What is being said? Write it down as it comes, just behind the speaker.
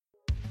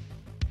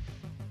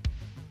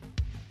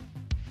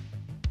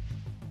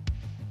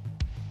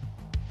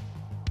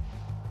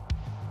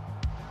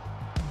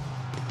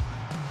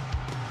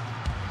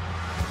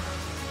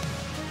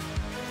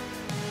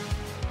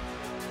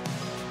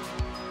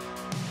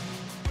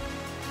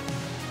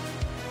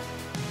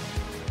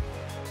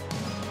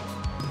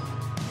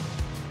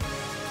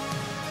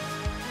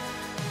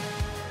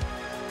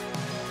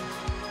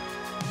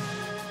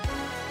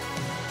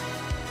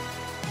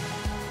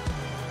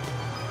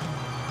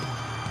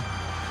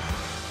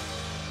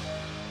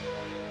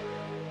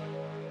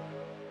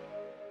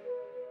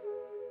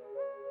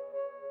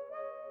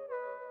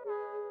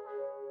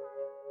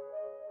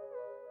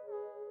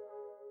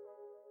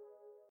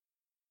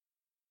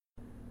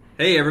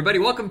Hey everybody,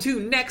 welcome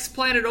to Next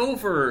Planet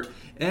Over!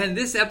 And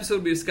this episode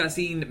we'll be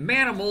discussing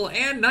Manimal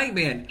and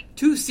Nightman,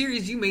 two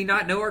series you may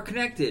not know are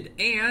connected.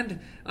 And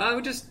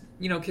we're just,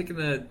 kicking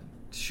the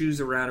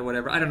shoes around or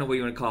whatever. I don't know what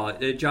you want to call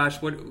it.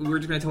 Josh, we're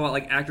just going to talk about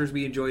like actors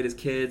we enjoyed as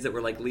kids that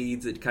were like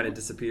leads that kind of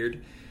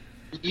disappeared.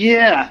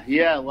 Yeah,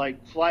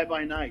 like Fly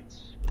By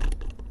Nights.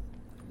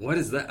 What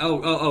is that?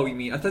 Oh, you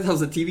mean, I thought that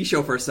was a TV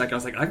show for a second. I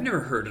was like, I've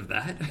never heard of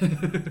that.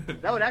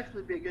 That would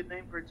actually be a good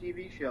name for a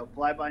TV show,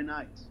 Fly By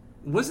Nights.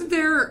 Wasn't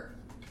there...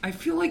 I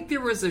feel like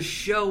there was a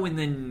show in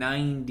the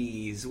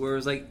 90s where it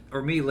was like,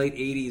 or maybe late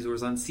 80s, where it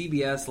was on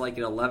CBS like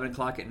at 11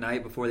 o'clock at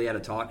night before they had a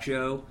talk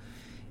show.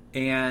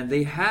 And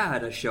they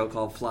had a show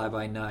called Fly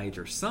By Night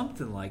or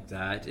something like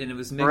that. And it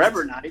was mixed...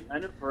 Forever Night. I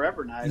know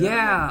Forever Night.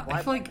 Yeah,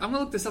 I feel like, I'm going to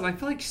look this up. I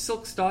feel like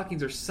Silk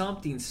Stockings or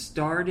something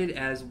started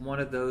as one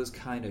of those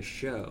kind of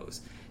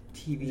shows.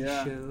 TV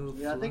show.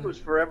 Yeah, I think it was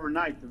Forever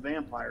Night, the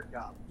vampire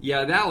cop.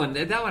 Yeah, that one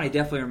I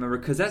definitely remember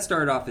because that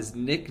started off as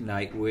Nick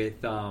Knight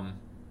with...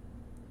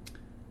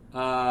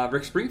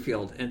 Rick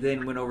Springfield, and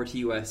then went over to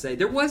USA.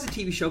 There was a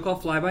TV show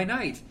called Fly By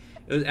Night.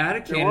 It was out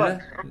of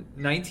Canada,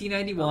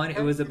 1991. Okay.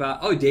 It was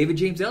about David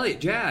James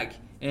Elliott, Jag,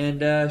 and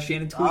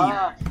Shannon Tweed.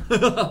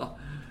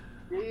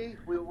 See,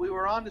 we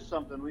were onto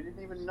something. We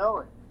didn't even know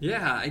it.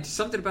 Yeah,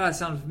 something about it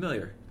sounded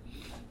familiar.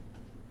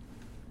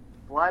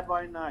 Fly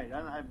By Night.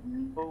 I have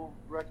no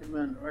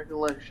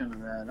recollection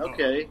of that.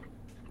 Okay.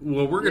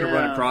 Well, we're going to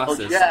run across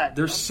this. Jag.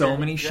 There's so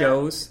many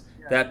shows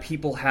that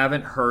people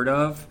haven't heard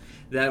of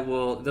they're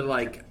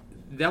like...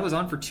 That was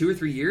on for 2 or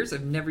 3 years.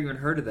 I've never even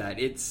heard of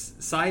that.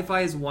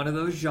 Sci-fi is one of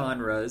those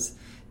genres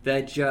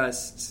that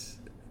just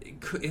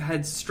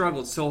had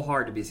struggled so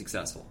hard to be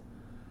successful.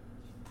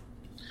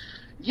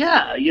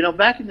 Yeah,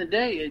 back in the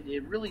day,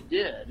 it really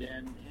did,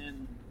 and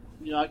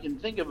I can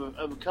think of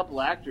a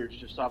couple actors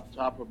just off the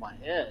top of my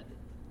head.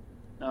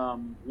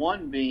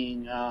 One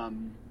being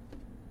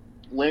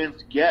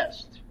Lance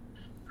Guest,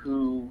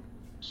 who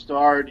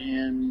starred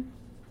in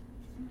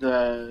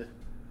the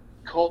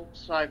cult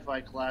sci-fi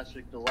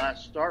classic The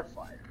Last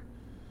Starfighter.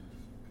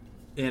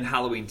 And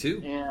Halloween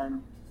 2.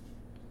 And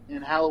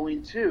in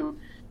Halloween 2.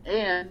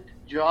 And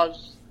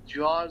Jaws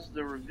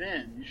the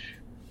Revenge.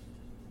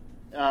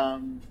 But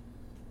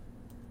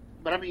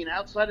I mean,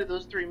 outside of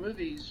those 3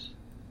 movies,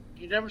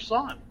 you never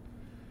saw him.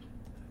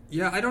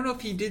 Yeah, I don't know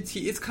if he did.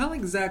 It's kind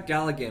of like Zach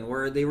Galligan,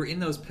 where they were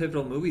in those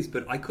pivotal movies,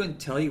 but I couldn't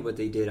tell you what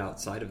they did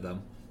outside of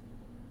them.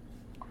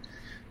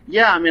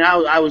 Yeah, I mean,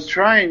 I was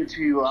trying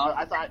to.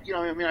 I thought,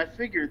 I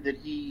figured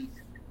that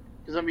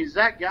because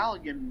Zach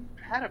Galligan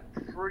had a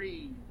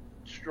pretty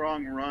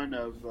strong run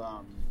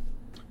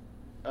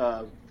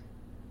of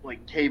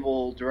like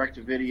cable,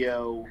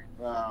 direct-to-video,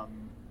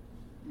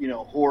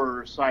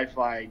 horror,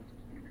 sci-fi,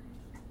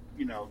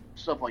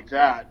 stuff like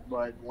that.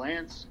 But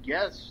Lance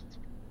Guest,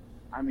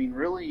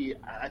 really,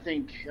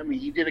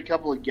 he did a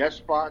couple of guest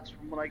spots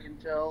from what I can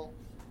tell,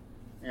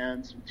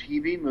 and some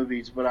TV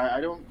movies, but I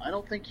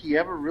don't think he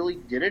ever really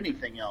did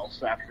anything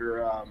else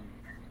after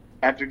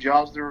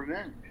Jaws the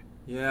Revenge.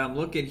 Yeah, I'm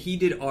looking. He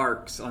did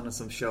arcs on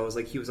some shows,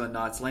 like he was on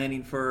Knots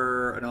Landing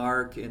for an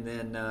arc, and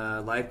then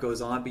Life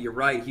Goes On. But you're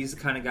right, he's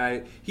the kind of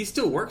guy. He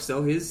still works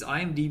though. His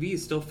IMDb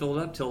is still filled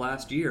up till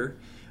last year.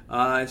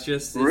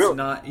 It's really?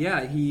 Not.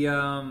 Yeah, he.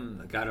 I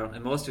don't.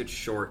 And most of it's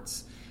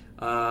shorts.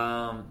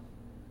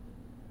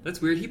 That's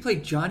weird. He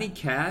played Johnny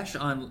Cash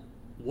on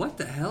what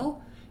the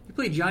hell? He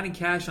played Johnny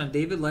Cash on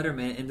David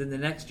Letterman, and then the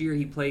next year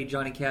he played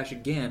Johnny Cash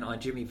again on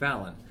Jimmy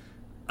Fallon.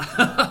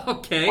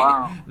 Okay.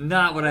 Wow.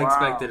 Not what I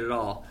expected at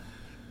all.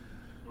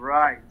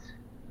 Right.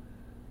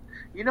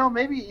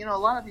 Maybe, a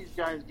lot of these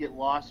guys get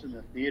lost in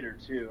the theater,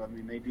 too. I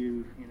mean, they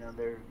do,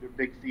 they're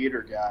big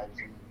theater guys,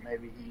 and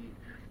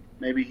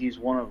maybe he's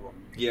one of them.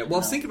 Yeah, well,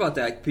 think about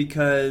that,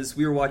 because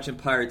we were watching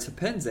Pirates of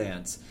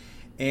Penzance,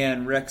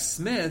 and Rex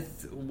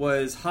Smith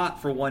was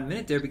hot for 1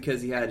 minute there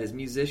because he had his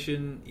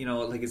musician,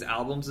 like his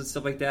albums and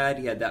stuff like that.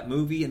 He had that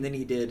movie, and then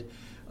he did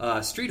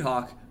Street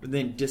Hawk, but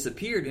then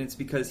disappeared, and it's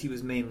because he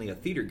was mainly a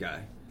theater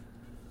guy.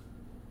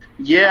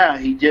 Yeah,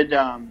 he did.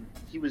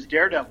 He was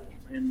Daredevil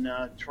in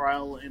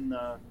Trial of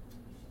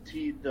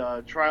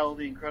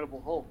the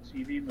Incredible Hulk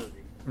TV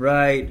movie.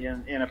 Right.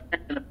 And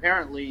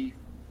apparently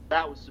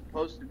that was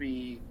supposed to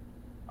be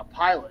a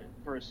pilot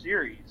for a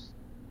series.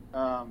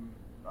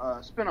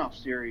 Spin-off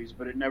series,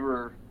 but it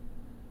never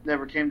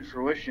came to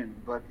fruition.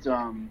 But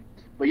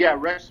yeah,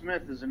 Rex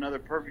Smith is another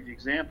perfect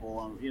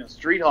example.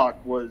 Street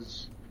Hawk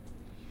was,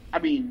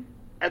 at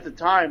the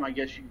time, I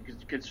guess you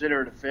could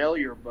consider it a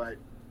failure, but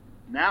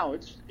now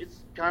it's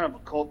kind of a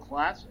cult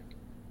classic.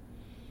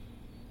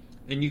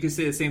 And you can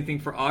say the same thing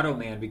for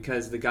Automan,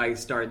 because the guy who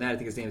starred in that, I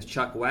think his name is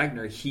Chuck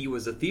Wagner, he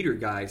was a theater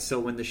guy. So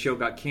when the show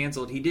got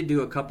canceled, he did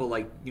do a couple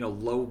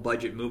low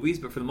budget movies,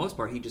 but for the most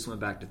part, he just went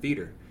back to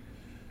theater.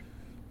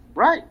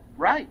 Right,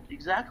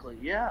 exactly,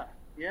 yeah.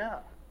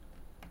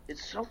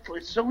 It's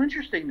so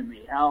interesting to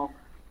me how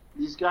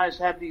these guys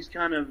have these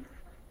kind of,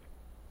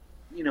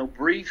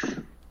 brief,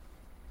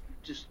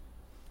 just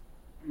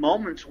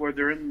moments where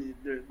they're in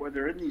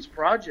these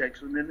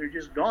projects and then they're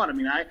just gone. I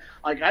mean, I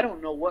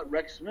don't know what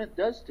Rex Smith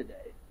does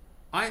today.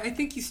 I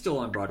think he's still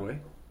on Broadway.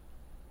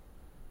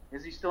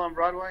 Is he still on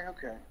Broadway?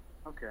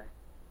 Okay.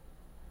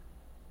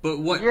 But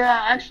what?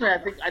 Yeah, actually, I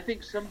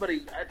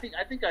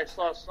think I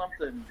saw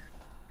something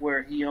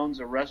where he owns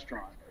a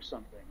restaurant or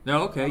something.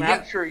 No, okay, I mean, yeah.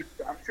 I'm sure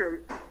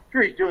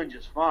he's doing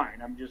just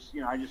fine. I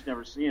just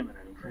never see him in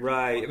anything.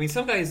 Right. I mean,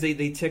 some guys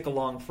they tick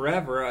along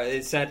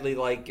forever. Sadly,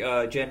 like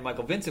Jan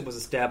Michael Vincent was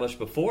established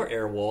before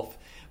Airwolf,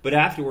 but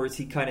afterwards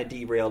he kind of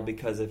derailed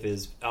because of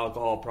his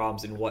alcohol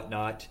problems and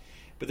whatnot.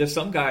 But there's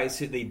some guys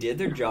who they did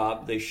their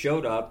job, they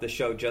showed up, the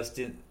show just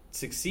didn't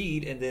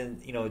succeed, and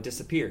then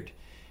disappeared.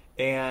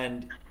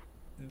 And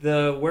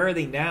the Where Are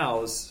They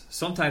Nows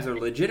sometimes are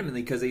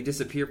legitimately because they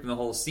disappear from the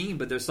whole scene.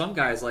 But there's some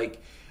guys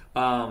like.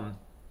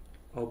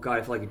 Oh, God,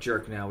 I feel like a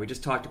jerk now. We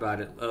just talked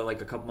about it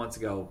like a couple months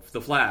ago. The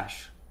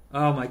Flash.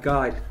 Oh, my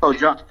God. Oh,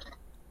 John.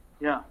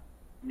 Yeah.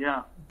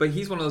 But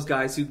he's one of those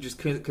guys who just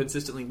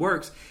consistently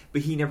works,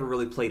 but he never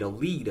really played a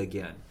lead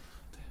again.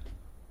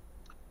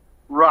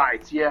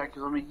 Right, yeah,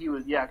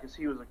 because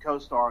he was a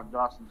co-star in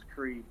Dawson's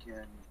Creek,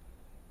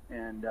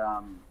 and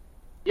I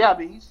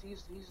mean,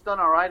 he's done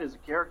all right as a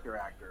character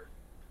actor.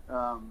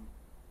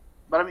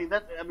 But, I mean,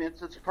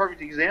 it's a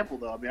perfect example,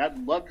 though. I mean,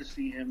 I'd love to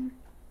see him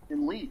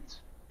in leads,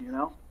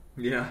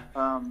 Yeah.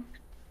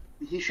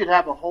 He should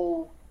have a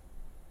whole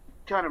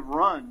kind of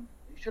run.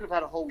 He should have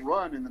had a whole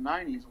run in the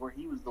 '90s where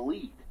he was the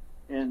lead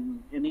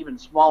in even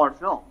smaller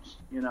films.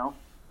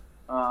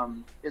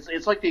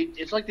 It's like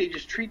they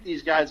just treat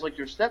these guys like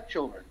they're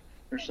stepchildren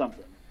or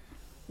something.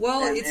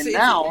 Well, and it's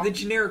now the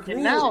generic rule.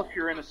 And now, if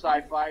you're in a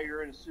sci-fi,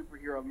 you're in a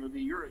superhero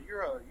movie, you're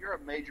a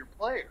major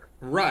player,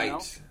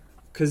 right?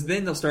 Because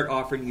then they'll start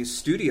offering you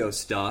studio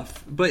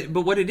stuff. But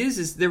what it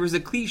is there was a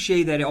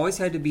cliche that it always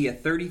had to be a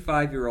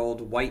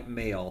 35-year-old white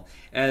male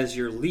as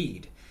your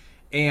lead.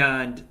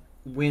 And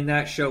when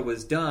that show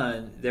was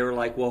done, they were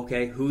like, well,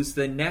 okay, who's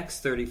the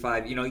next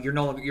 35? You're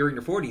no longer, you're in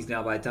your 40s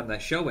now by the time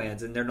that show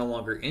ends, and they're no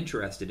longer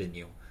interested in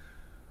you.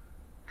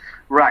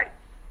 Right.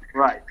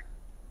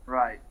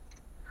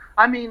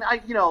 I mean, I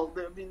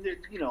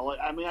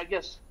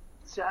guess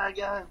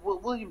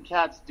William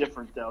Katt's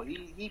different though.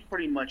 He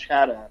pretty much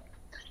had a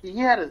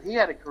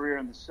career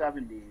in the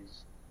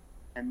 '70s,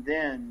 and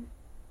then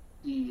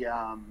he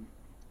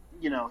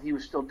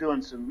was still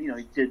doing some. He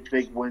did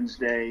Big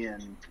Wednesday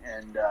and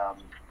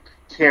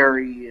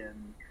Carrie,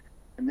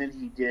 and then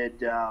he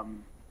did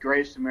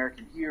Greatest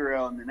American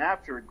Hero, and then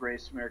after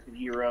Greatest American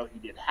Hero, he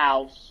did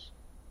House,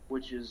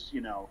 which is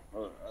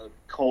a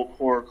cult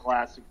horror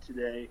classic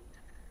today.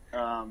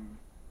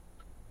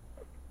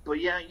 But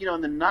yeah,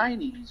 in the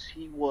 '90s,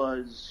 he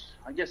was.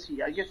 I guess he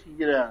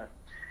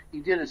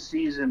did a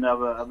season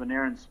of an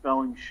Aaron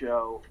Spelling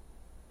show,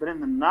 but in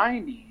the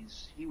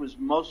 '90s, he was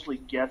mostly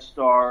guest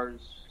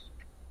stars.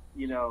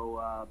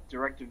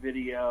 Direct to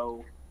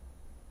video.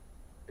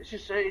 It's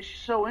just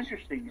so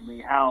interesting to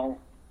me how.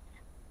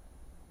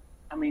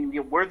 I mean,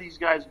 where these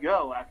guys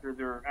go after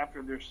their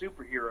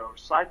superhero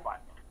sci-fi.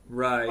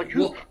 Right. Like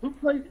who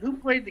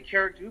played the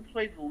character? Who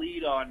played the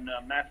lead on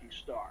Matthew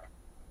Starr?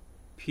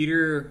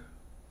 Peter.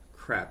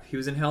 Crap. He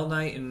was in Hell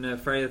Night and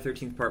Friday the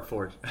 13th Part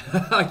 4.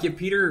 Yeah,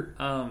 Peter.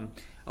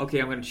 Okay,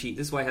 I'm going to cheat.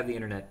 This is why I have the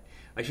internet.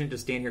 I shouldn't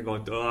just stand here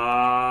going,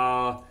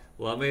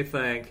 let me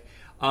think.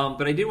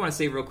 But I did want to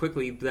say real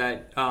quickly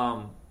that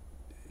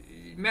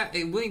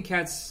William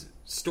Katt's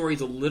story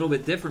is a little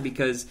bit different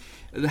because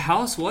The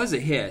House was a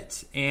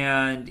hit,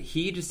 and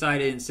he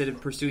decided instead of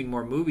pursuing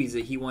more movies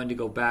that he wanted to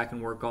go back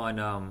and work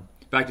on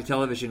back to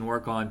television,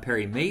 work on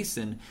Perry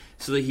Mason,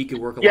 so that he could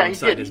work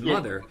alongside his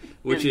mother,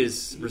 which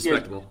is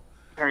respectable.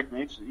 Perry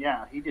Mason,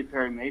 yeah, he did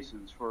Perry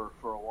Mason's for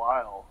a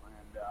while, and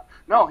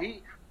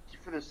he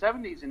for the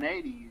 '70s and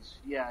 '80s,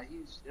 yeah,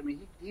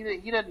 he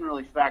didn't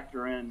really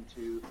factor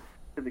into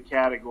the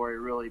category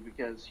really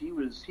because he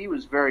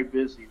was very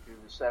busy through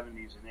the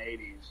 '70s and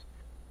 '80s,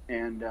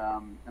 and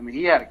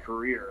he had a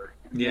career.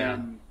 Yeah.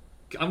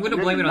 I'm going to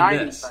blame it on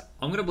this.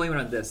 I'm going to blame it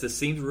on this. This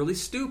seems really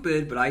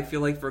stupid, but I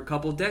feel like for a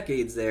couple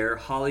decades there,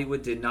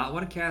 Hollywood did not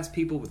want to cast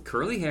people with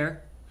curly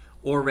hair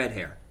or red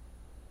hair.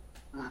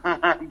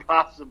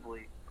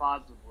 Possibly,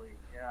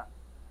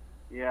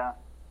 yeah.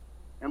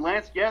 And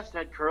Lance Guest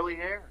had curly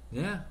hair.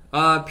 Yeah.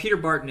 Peter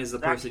Barton is the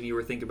person you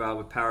were thinking about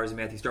with Powers and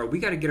Matthew Starr. We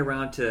got to get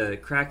around to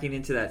cracking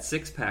into that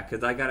 6-pack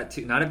because I got it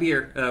too. Not a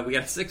beer. We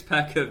got a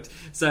 6-pack of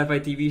sci-fi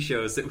TV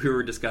shows that we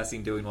were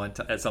discussing doing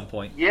at some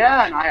point.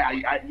 Yeah, and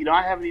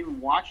I haven't even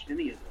watched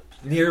any of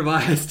those.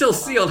 Nearby, it's still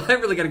sealed. I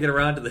really got to get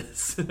around to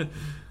this.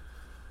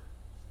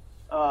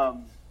 But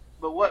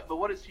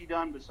what has he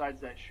done besides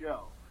that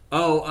show?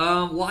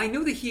 Well, I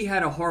know that he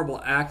had a horrible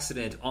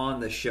accident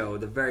on the show,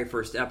 the very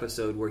first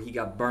episode where he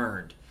got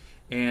burned.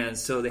 And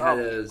so they had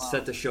to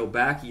set the show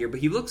back a year.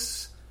 But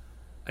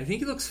I think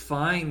he looks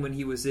fine when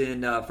he was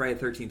in Friday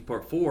the 13th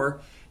Part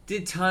 4.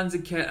 Did tons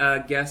of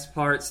guest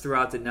parts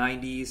throughout the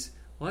 90s.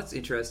 Well, that's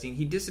interesting.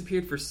 He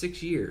disappeared for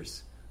 6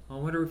 years. I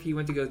wonder if he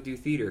went to go do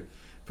theater.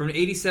 From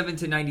 87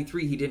 to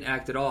 93, he didn't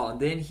act at all. And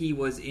then he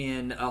was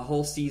in a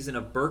whole season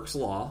of Burke's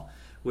Law,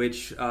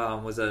 which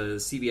was a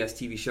CBS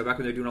TV show back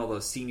when they were doing all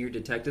those senior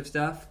detective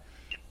stuff.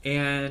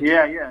 And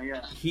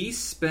he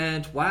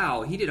spent,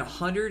 he did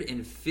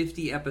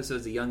 150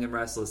 episodes of Young and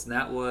Restless, and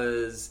that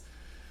was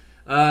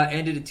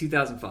ended in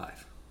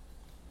 2005.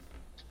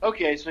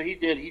 Okay, so he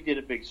did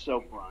a big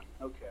soap run.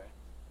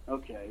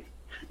 Okay.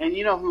 And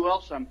you know who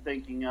else I'm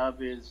thinking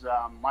of is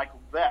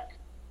Michael Beck.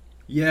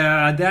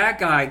 Yeah, that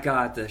guy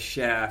got the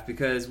shaft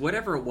because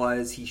whatever it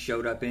was he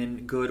showed up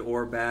in, good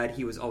or bad,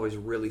 he was always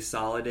really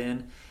solid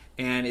in.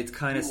 And it's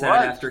kind of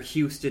sad after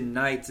Houston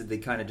Knights that they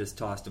kind of just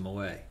tossed him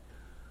away.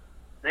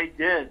 They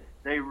did.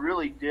 They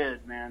really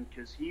did, man,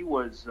 because he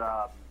was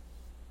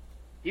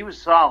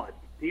solid.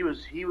 He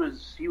was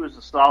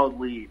a solid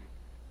lead.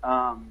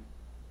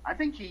 I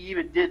think he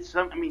even did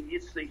some. I mean, he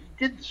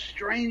did the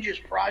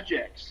strangest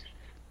projects.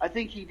 I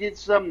think he did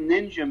some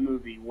ninja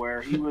movie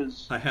where he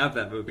was. I have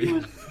that movie. Do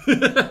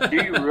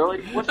you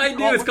really? I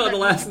do. It's called The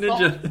Last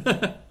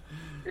Ninja.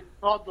 It's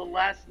called The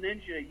Last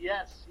Ninja.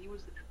 Yes, he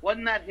was.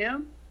 Wasn't that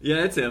him?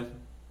 Yeah, it's him.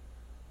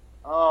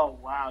 Oh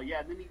wow,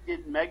 yeah. And then he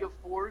did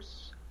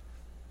Megaforce.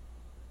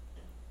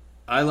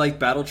 I like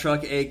Battle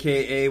Truck,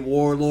 a.k.a.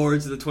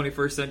 Warlords of the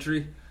 21st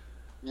Century.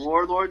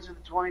 Warlords of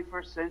the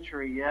 21st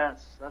Century,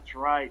 yes. That's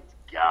right.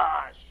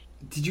 Gosh.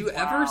 Did you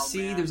ever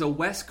see, there's a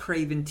Wes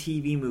Craven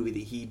TV movie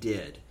that he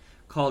did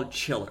called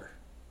Chiller.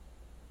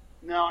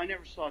 No, I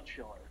never saw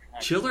Chiller.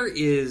 Actually. Chiller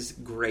is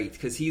great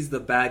because he's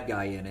the bad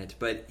guy in it,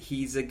 but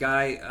he's a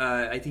guy,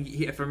 I think,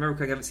 if I remember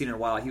correctly, I haven't seen it in a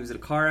while, he was in a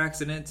car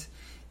accident.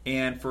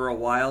 And for a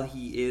while,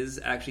 he is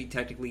actually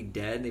technically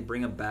dead. They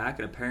bring him back,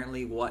 and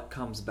apparently what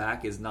comes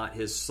back is not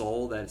his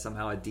soul, that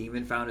somehow a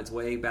demon found its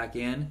way back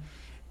in.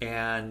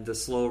 And the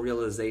slow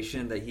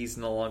realization that he's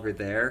no longer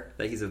there,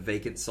 that he's a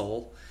vacant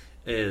soul,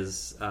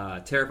 is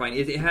terrifying.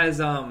 It has,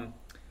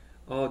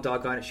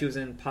 doggone it, she was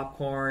in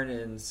Popcorn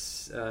and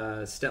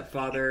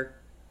Stepfather,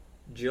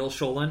 Jill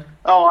Schoelen.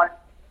 Oh,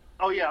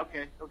 yeah,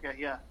 okay,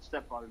 yeah,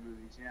 Stepfather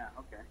movies, yeah,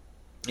 okay.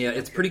 Yeah,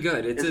 it's pretty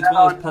good. It's one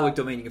of those public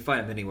domain. You can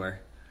find them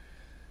anywhere.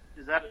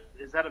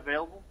 Is that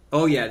available?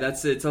 Oh yeah,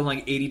 it's on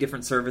like 80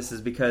 different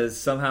services because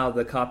somehow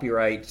the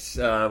copyright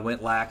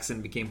went lax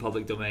and became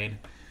public domain.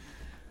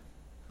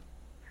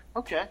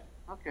 Okay,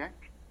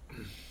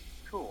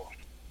 cool.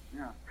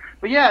 Yeah,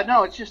 but yeah,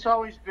 no, it's just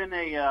always been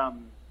a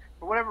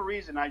for whatever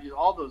reason,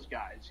 all those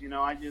guys, you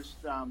know, I just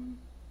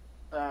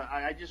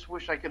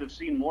wish I could have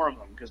seen more of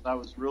them because I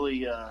was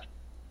really,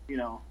 you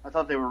know, I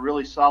thought they were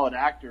really solid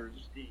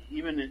actors,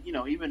 even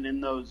in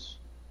those.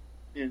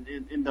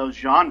 In those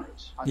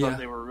genres, I thought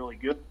they were really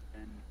good,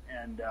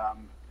 and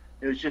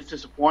it was just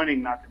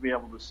disappointing not to be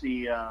able to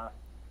see,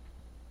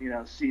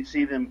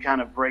 see them kind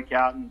of break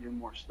out and do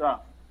more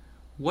stuff.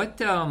 What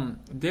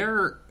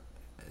they're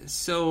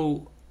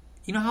so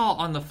you know how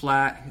on the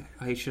flat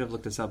I should have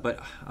looked this up, but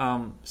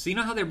so you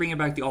know how they're bringing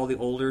back all the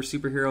older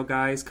superhero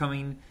guys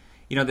coming,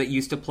 you know, that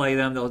used to play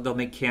them. They'll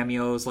make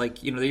cameos,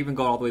 like, you know, they even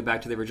go all the way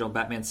back to the original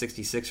Batman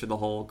 '66 for the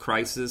whole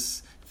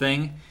Crisis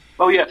thing.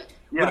 Oh yeah.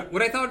 Yeah.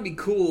 What I thought would be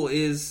cool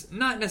is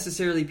not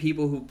necessarily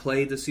people who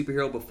played the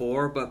superhero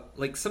before, but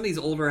like some of these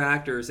older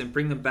actors and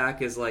bring them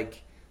back as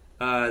like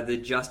the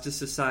Justice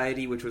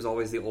Society, which was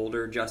always the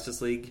older Justice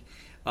League.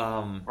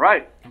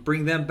 Right.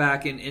 Bring them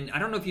back, and I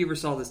don't know if you ever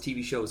saw this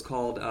TV show. It's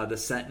called The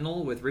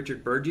Sentinel with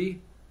Richard Burgi.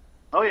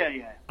 Oh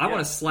yeah. I want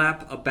to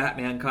slap a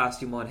Batman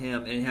costume on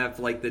him and have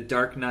like the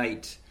Dark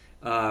Knight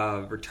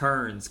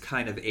Returns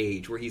kind of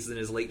age, where he's in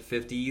his late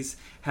 50s,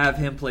 have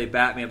him play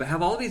Batman, but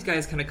have all these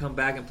guys kind of come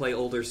back and play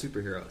older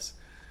superheroes.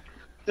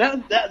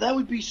 That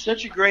would be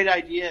such a great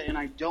idea, and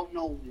I don't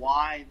know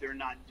why they're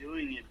not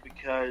doing it,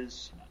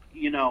 because,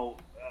 you know,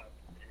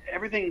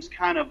 everything's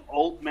kind of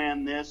old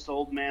man this,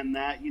 old man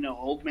that, you know,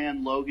 old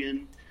man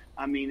Logan.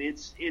 I mean,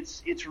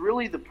 it's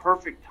really the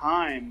perfect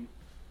time.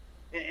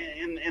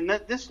 And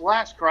that this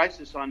last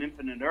Crisis on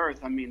Infinite Earth,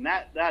 I mean,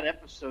 that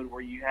episode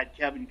where you had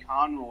Kevin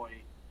Conroy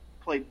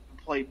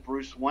play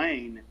Bruce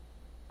Wayne,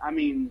 I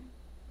mean,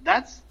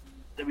 that's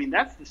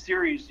the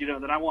series, you know,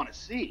 that I want to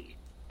see,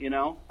 you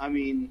know. I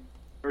mean,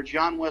 or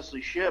John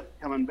Wesley Shipp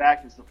coming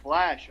back as the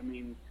Flash. I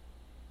mean,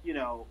 you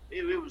know,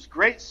 it was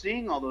great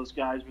seeing all those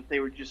guys, but they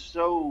were just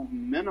so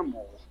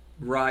minimal.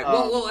 Right.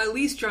 Well, at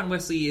least John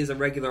Wesley is a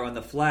regular on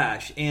the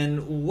Flash,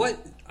 and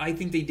what I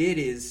think they did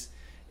is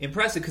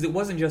impressive because it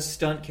wasn't just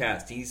stunt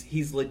cast.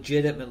 He's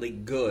legitimately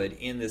good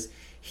in this.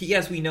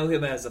 Yes, we know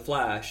him as the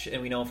Flash,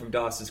 and we know him from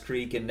Dawson's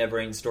Creek and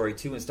Neverending Story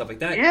 2 and stuff like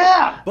that.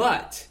 Yeah.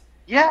 But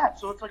yeah,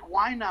 so it's like,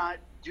 why not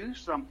do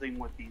something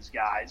with these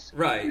guys?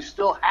 Right. Who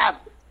still have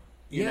it.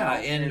 Yeah,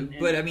 and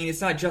but I mean,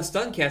 it's not just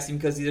stunt casting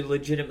because they're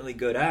legitimately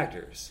good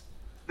actors.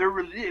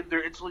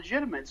 It's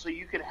legitimate, so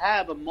you could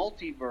have a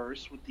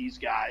multiverse with these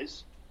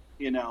guys.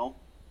 You know,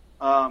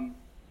 I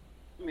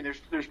mean,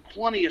 there's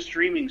plenty of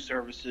streaming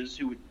services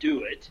who would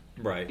do it.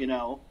 Right. You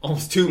know,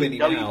 almost too many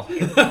now.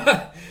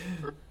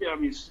 I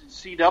mean,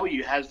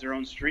 CW has their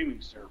own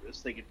streaming service;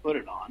 they could put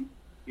it on.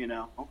 You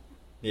know,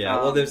 Yeah,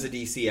 well, there's the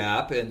DC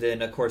app, and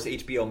then of course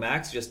HBO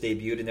Max just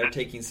debuted, and they're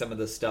taking some of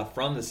the stuff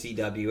from the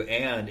CW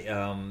and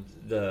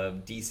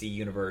the DC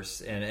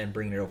universe and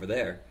bringing it over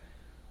there.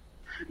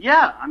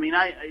 Yeah, I mean,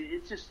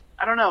 it's just,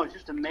 I don't know, it's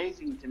just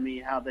amazing to me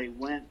how they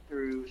went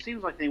through. It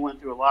seems like they went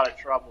through a lot of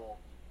trouble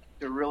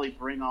to really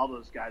bring all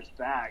those guys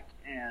back,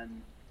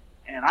 and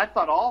I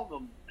thought all of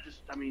them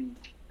just, I mean,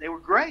 they were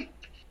great,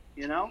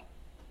 you know,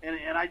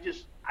 and I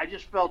just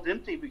felt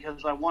empty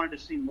because I wanted to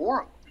see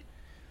more of them.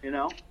 You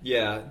know?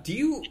 Yeah.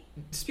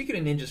 Speaking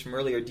of ninjas from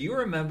earlier, do you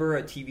remember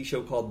a TV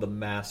show called The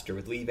Master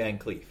with Lee Van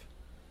Cleef?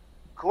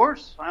 Of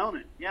course, I own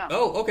it. Yeah.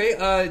 Oh, okay.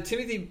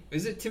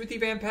 Is it Timothy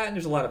Van Patten?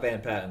 There's a lot of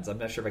Van Pattens. I'm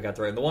not sure if I got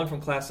the right. The one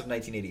from Class of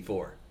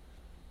 1984.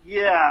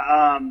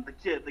 Yeah,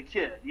 the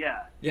kid.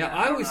 Yeah. Yeah,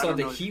 I always thought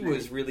that he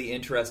was really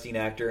interesting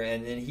actor,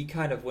 and then he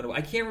kind of went away.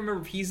 I can't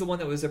remember if he's the one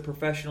that was a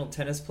professional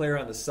tennis player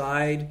on the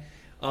side.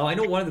 I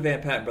know one of the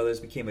Van Patten brothers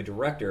became a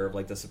director of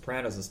like The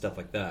Sopranos and stuff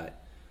like that.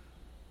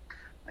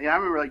 Yeah, I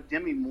remember like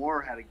Demi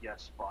Moore had a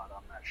guest spot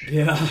on that show.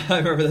 Yeah, I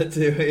remember that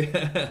too.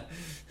 Yeah.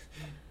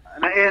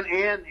 And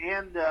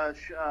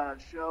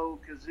Sho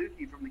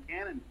Kazuki from the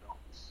Cannon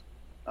films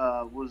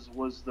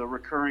was the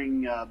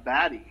recurring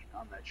baddie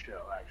on that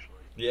show,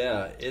 actually.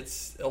 Yeah,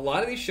 it's a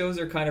lot of these shows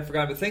are kind of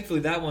forgotten, but thankfully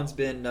that one's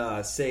been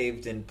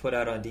saved and put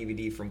out on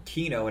DVD from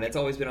Kino, and it's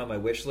always been on my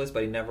wish list,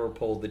 but I never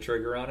pulled the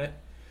trigger on it.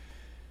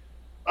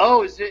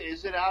 Oh, is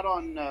it out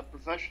on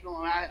Professional?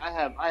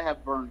 I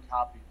have burned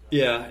copies.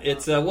 Yeah,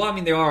 it's well, I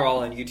mean, they are all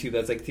on YouTube.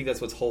 I think that's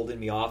what's holding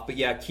me off. But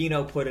yeah,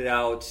 Kino put it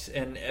out,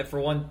 and for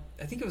one,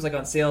 I think it was like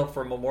on sale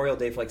for Memorial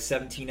Day for like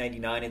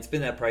 $17.99. It's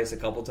been that price a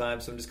couple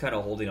times, so I'm just kind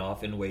of holding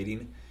off and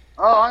waiting.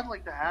 Oh, I'd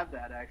like to have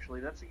that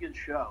actually. That's a good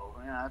show.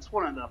 Yeah, that's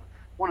one of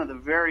the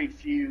very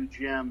few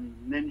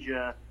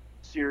ninja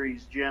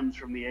series gems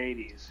from the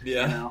 '80s.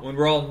 Yeah, you know? When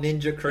we're all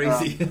ninja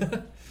crazy.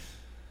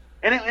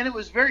 And it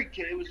was very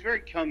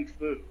kung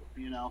fu.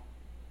 You know,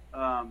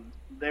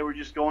 they were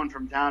just going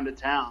from town to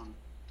town.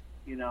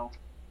 You know.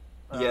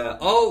 Yeah.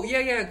 Oh,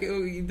 yeah.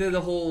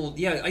 The whole.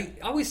 Yeah, I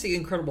always say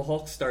Incredible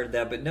Hulk started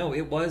that, but no,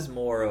 it was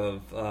more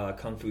of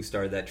Kung Fu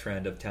started that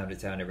trend of town to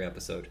town every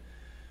episode.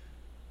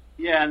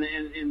 Yeah, and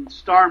in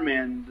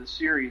Starman, the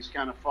series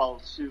kind of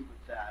followed suit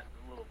with that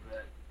a little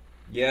bit.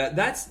 Yeah,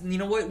 that's, you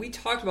know what, we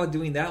talked about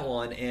doing that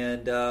one,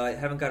 and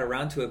haven't got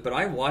around to it, but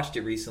I watched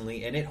it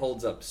recently, and it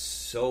holds up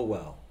so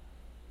well.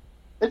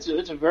 It's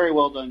a very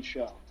well done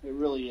show. It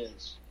really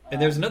is. And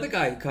there's another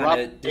guy who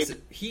kind of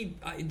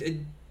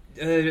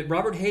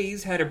Robert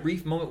Hayes had a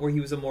brief moment where he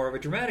was more of a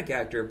dramatic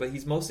actor, but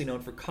he's mostly known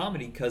for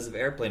comedy because of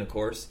Airplane, of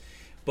course.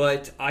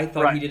 But I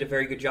thought he did a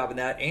very good job in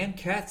that, and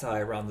Cat's Eye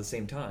around the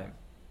same time.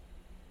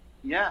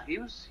 Yeah, he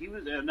was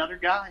another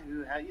guy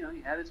who had he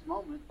had his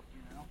moment.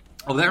 You know.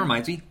 Oh, that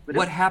reminds me.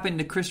 What happened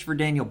to Christopher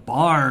Daniel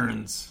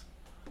Barnes?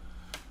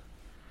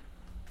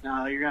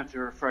 No, you're going to have to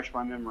refresh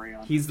my memory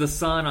on. He's the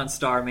son on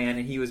Starman,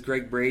 and he was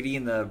Greg Brady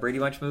in the Brady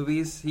Bunch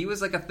movies. He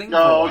was like a thing for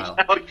a while.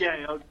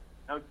 Okay. Yeah,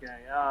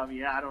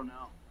 I don't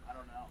know.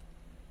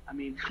 I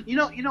mean,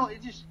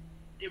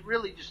 it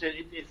really just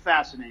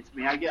fascinates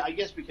me. I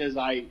guess because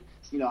I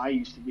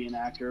used to be an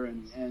actor,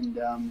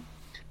 and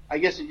I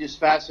guess it just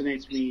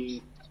fascinates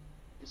me.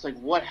 It's like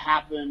what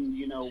happened,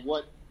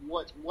 what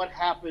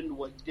happened,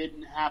 what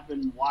didn't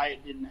happen, why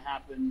it didn't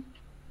happen.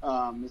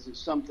 Is it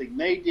something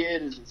they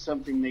did? Is it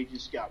something they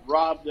just got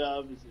robbed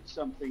of? Is it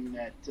something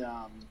that,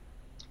 and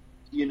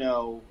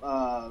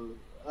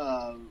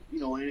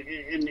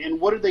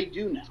what do they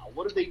do now?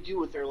 What do they do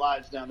with their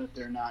lives now that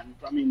they're not?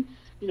 I mean,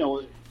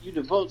 you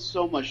devote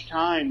so much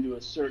time to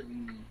a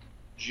certain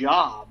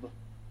job,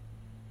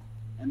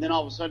 and then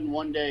all of a sudden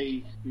one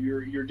day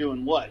you're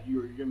doing what?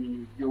 You're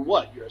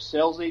what? You're a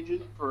sales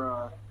agent for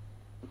a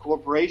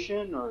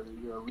corporation, or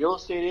you're a real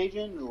estate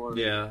agent, or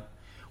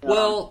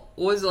Well,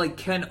 was it like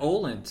Ken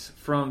Olant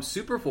from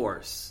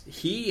Superforce?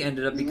 He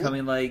ended up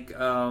becoming like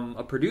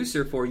a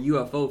producer for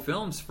UFO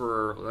films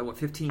for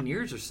 15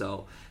 years or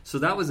so. So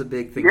that was a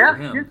big thing for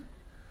him.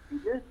 He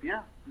did.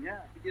 Yeah,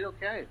 he did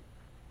okay.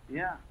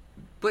 Yeah.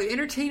 But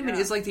entertainment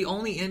is like the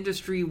only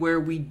industry where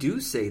we do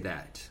say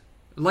that.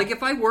 Like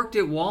if I worked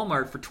at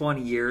Walmart for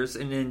 20 years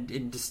and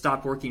then just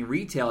stopped working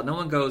retail, no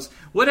one goes,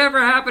 "Whatever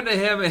happened to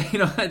him?"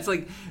 It's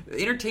like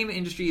the entertainment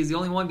industry is the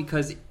only one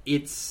because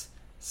it's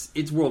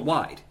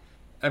worldwide.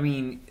 I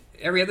mean,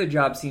 every other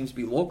job seems to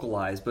be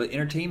localized, but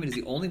entertainment is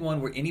the only one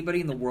where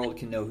anybody in the world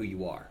can know who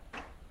you are.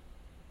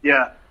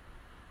 Yeah.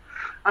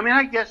 I mean,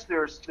 I guess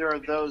there are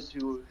those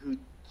who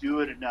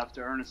do it enough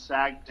to earn a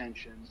SAG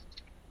pension,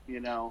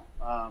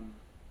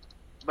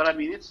 but I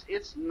mean,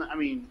 I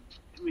mean,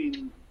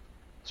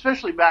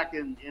 especially back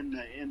in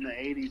the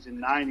 80s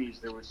and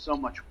 90s, there was so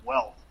much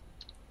wealth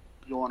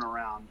going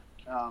around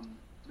that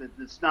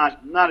it's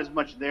not as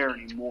much there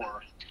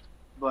anymore.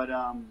 But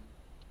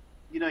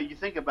you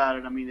think about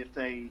it. I mean, if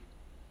they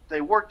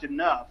worked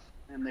enough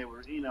and they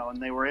were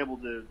able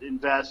to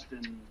invest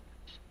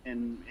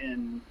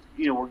and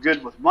were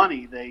good with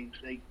money, they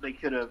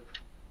could have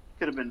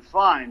been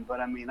fine. But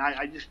I mean,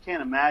 I just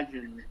can't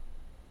imagine.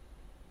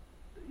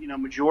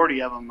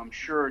 Majority of them, I'm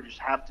sure, just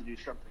have to do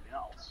something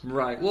else.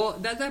 Right. Well,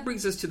 that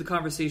brings us to the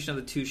conversation of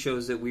the two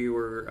shows that we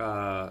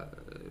were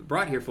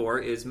brought here for.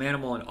 Is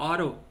Manimal and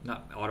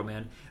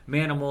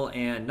Manimal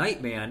and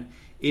Nightman.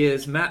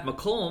 Is Matt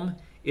McCollum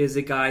is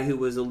a guy who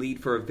was a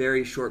lead for a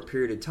very short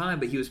period of time,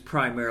 but he was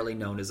primarily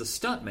known as a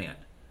stuntman.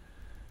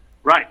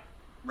 Right.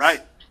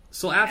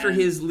 So after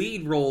his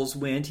lead roles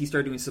went, he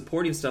started doing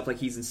supporting stuff, like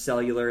he's in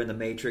Cellular and the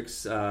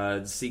Matrix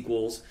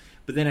sequels.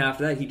 But then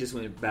after that, he just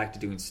went back to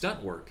doing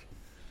stunt work.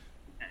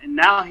 And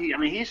now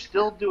he's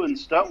still doing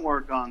stunt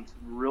work on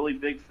some really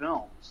big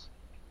films.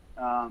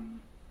 I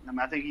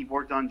think he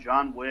worked on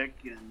John Wick,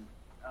 and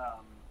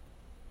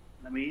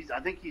I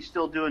think he's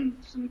still doing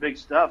some big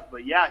stuff.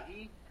 But yeah,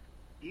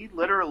 he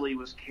literally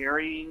was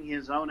carrying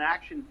his own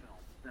action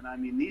films,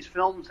 and these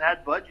films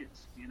had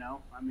budgets.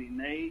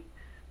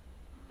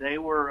 They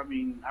were.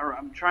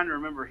 I'm trying to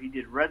remember. He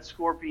did Red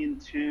Scorpion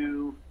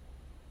 2.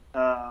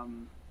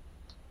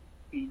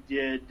 He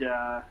did.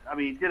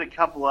 He did a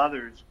couple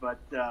others, but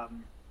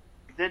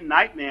then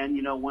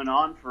Nightman, went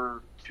on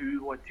for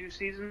two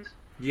seasons.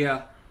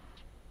 Yeah,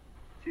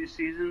 2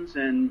 seasons,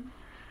 and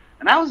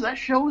that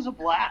show was a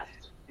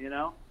blast. It's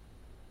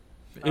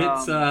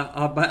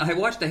but I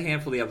watched a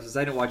handful of the episodes.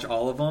 I didn't watch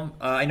all of them.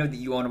 I know that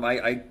you own them. I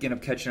ended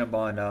up catching them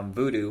on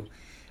Vudu,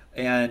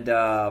 and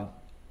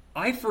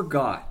I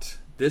forgot.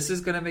 This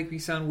is going to make me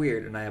sound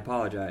weird, and I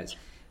apologize.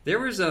 There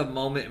was a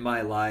moment in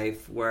my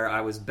life where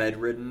I was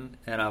bedridden,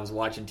 and I was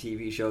watching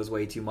TV shows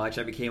way too much.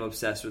 I became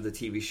obsessed with the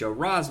TV show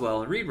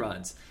Roswell and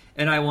reruns,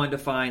 and I wanted to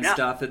find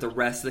stuff that the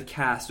rest of the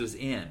cast was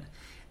in.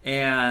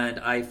 And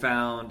I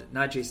found,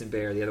 not Jason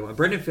Bayer, the other one,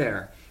 Brendan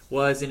Fair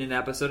was in an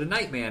episode of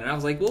Nightman, and I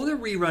was like, well, they're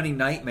rerunning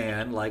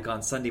Nightman like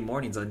on Sunday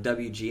mornings on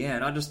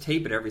WGN. I'll just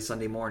tape it every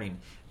Sunday morning,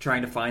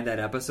 trying to find that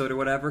episode or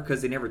whatever,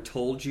 because they never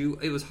told you.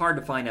 It was hard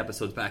to find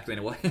episodes back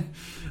then.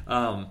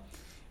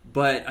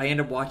 But I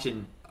ended up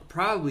watching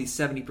probably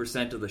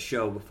 70% of the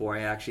show before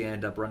I actually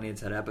ended up running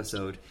into that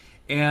episode.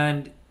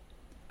 And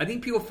I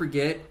think people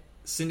forget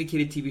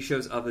syndicated TV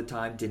shows of the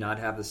time did not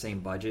have the same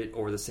budget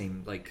or the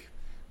same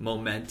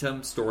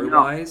momentum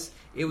story-wise.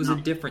 It was a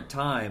different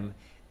time.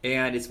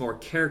 And it's more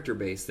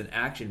character-based than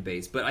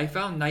action-based. But I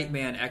found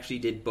Nightman actually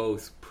did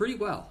both pretty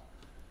well.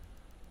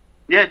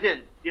 Yeah, it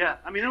did. Yeah,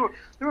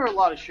 there were a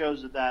lot of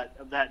shows of that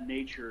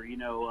nature. They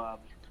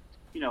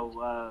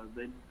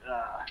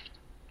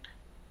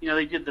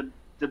did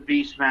the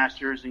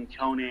Beastmasters and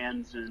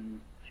Conans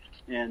and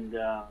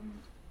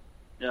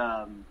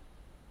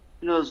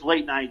those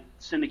late night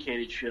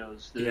syndicated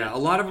shows. A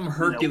lot of them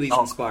Hercules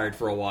inspired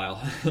for a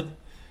while.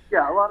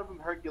 Yeah, a lot of them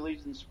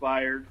Hercules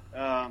inspired.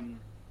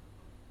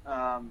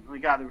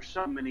 God, there were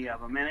so many of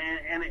them,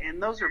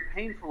 and those are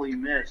painfully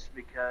missed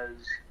because,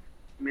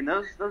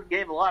 those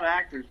gave a lot of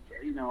actors,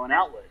 an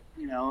outlet.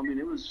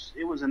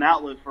 It was an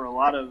outlet for a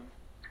lot of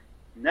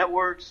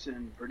networks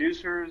and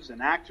producers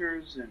and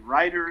actors and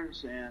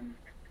writers, and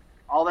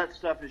all that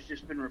stuff has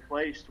just been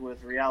replaced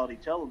with reality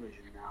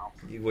television now,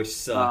 which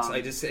sucks.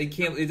 I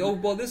can't. This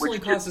only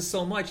costs us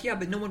so much. Yeah,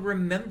 but no one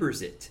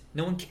remembers it.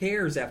 No one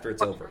cares after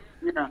it's over.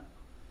 Yeah,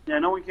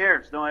 no one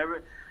cares. No,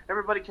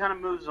 everybody kind of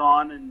moves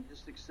on and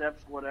just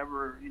accepts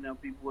whatever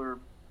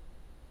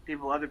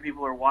other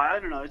people are. Why I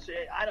don't know.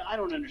 I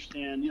don't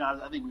understand.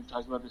 I think we've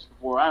talked about this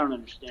before. I don't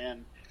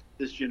understand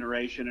this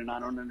generation, and I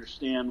don't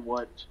understand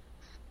what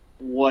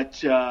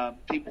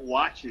people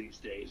watch these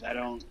days. I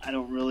don't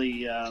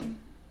really. I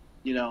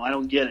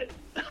don't get it.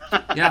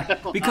 Yeah,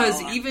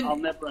 because I'll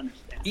never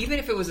understand. Even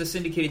if it was a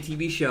syndicated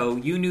TV show,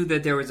 you knew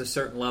that there was a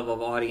certain level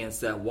of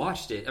audience that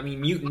watched it.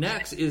 Mutant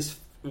X is.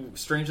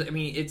 Strangely,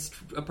 it's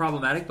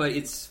problematic, but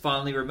it's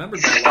fondly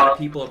remembered by a lot of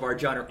people of our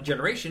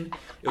generation.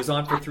 It was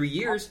on for 3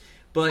 years,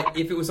 but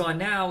if it was on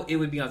now, it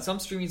would be on some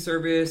streaming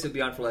service. It would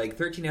be on for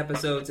 13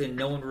 episodes, and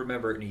no one would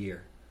remember it in a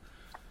year.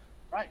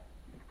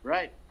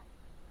 Right.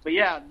 But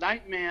yeah,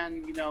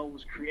 Nightman,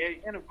 was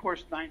created, and of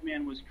course,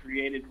 Nightman was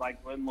created by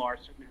Glenn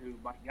Larson, who,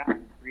 my God,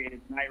 created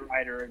Knight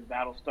Rider and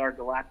Battlestar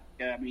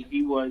Galactica.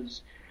 He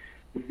was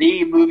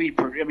the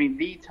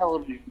the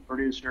television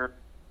producer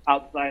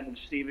outside of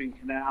Stephen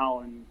Cannell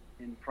and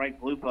Frank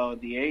Lupo in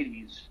the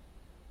 80s.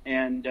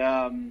 And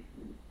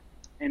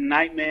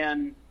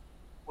Nightman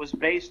was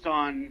based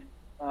on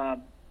the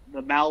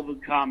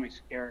Malibu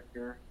Comics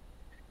character.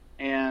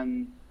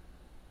 And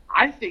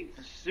I think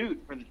the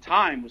suit for the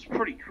time was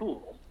pretty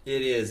cool.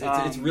 It is.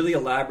 It's really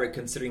elaborate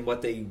considering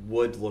what they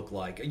would look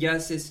like.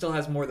 Yes, it still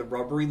has more of the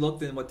rubbery look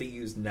than what they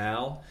use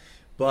now.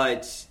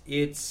 But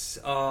it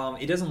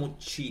doesn't look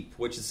cheap,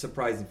 which is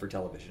surprising for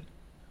television.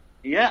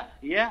 Yeah,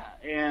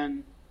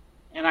 and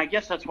I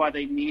guess that's why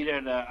they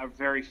needed a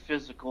very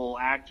physical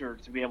actor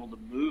to be able to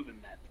move in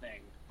that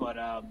thing. But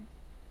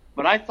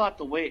I thought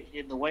the way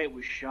it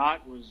was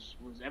shot was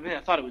I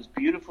thought it was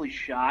beautifully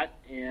shot,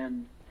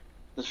 and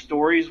the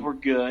stories were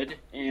good,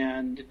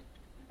 and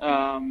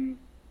and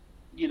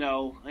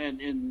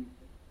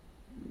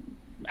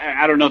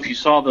I don't know if you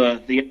saw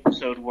the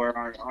episode where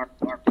our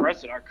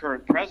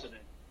current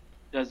president,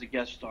 does a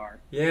guest star.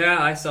 Yeah,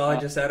 I saw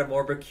it just out of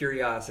morbid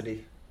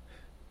curiosity.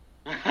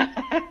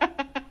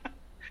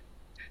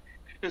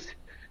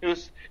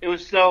 it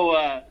was so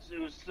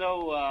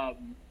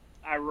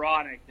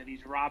ironic that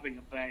he's robbing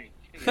a bank.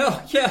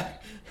 Oh yeah.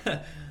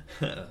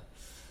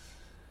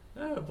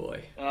 Oh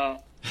boy.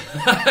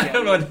 I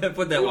don't know what to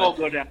put that we one. won't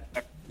go down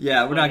there.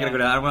 Yeah, we're not going to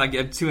go down. I don't want to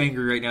get too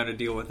angry right now to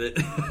deal with it.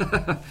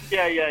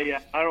 Yeah.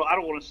 I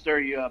don't want to stir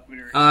you up.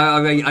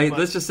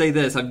 Let's just say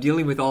this. I'm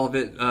dealing with all of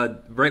it.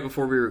 Right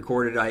before we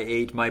recorded, I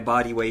ate my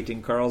body weight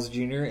in Carl's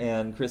Jr.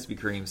 and Krispy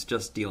Kremes,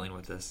 just dealing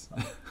with this.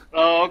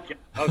 Oh,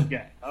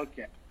 okay.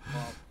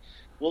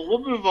 Well,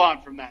 we'll move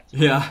on from that.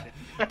 Yeah.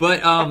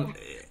 But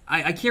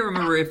I can't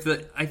remember if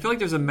I feel like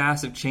there's a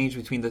massive change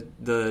between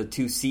the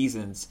two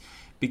seasons.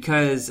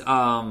 Because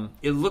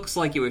it looks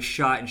like it was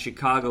shot in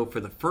Chicago for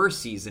the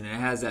first season, and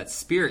it has that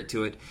spirit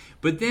to it.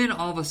 But then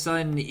all of a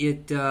sudden,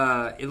 it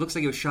looks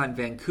like it was shot in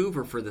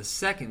Vancouver for the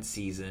second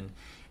season,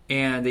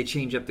 and they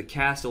changed up the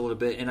cast a little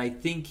bit. And I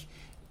think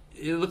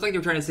it looked like they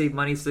were trying to save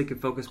money so they could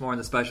focus more on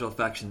the special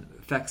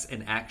effects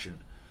and action.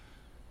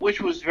 Which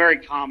was very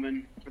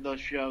common for those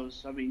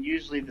shows. I mean,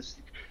 usually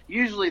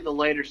the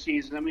later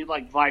season. I mean,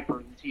 like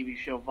Viper, the TV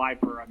show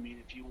Viper. I mean,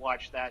 if you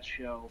watch that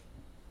show.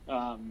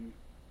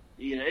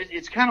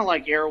 It's kind of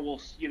like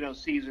Airwolf,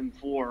 season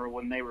 4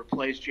 when they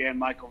replaced Jan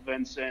Michael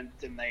Vincent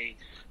and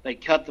they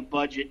cut the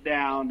budget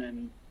down,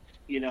 and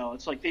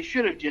it's like they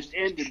should have just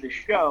ended the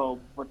show,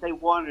 but they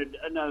wanted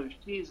another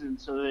season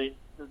so that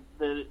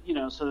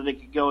they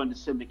could go into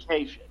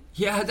syndication.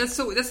 Yeah, that's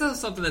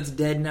something that's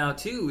dead now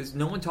too. Is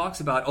no one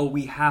talks about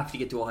we have to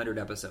get to 100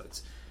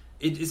 episodes.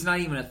 It's not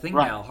even a thing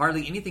now.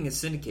 Hardly anything is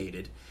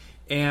syndicated,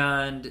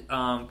 and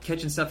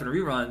catching stuff in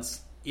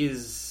reruns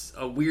is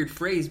a weird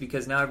phrase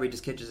because now everybody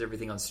just catches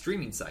everything on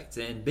streaming sites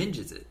and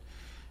binges it.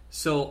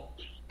 So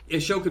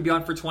a show could be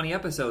on for 20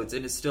 episodes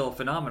and it's still a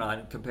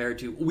phenomenon compared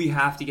to we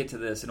have to get to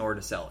this in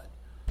order to sell it.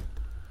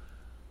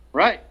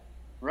 Right.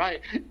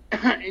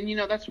 And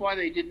that's why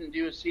they didn't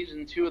do a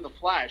season 2 of The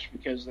Flash,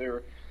 because they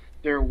were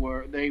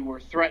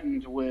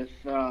threatened with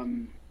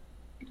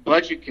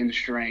budget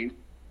constraint,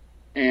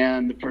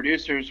 and the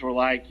producers were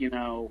like, we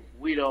don't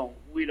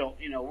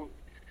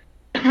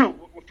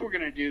if we're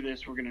going to do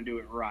this, we're going to do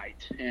it right.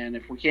 And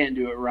if we can't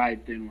do it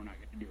right, then we're not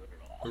going to do it at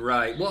all.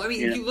 Right. Well, I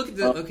mean, if you look at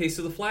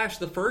so The Flash,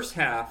 the first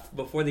half,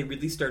 before they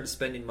really started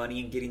spending money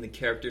and getting the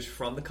characters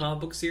from the comic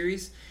book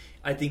series,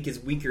 I think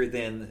is weaker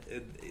than...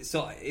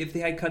 So if they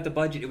had cut the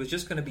budget, it was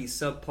just going to be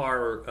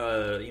subpar,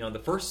 the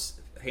first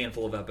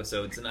handful of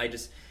episodes. And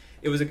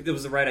it was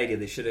the right idea.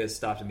 They should have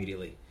stopped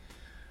immediately.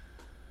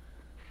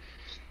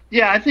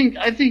 Yeah, I think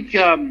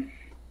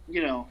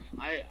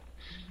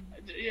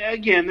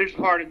again, there's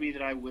part of me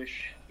that I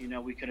wish,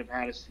 we could have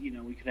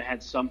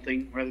had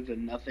something rather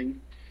than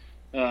nothing.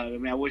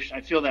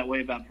 I feel that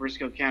way about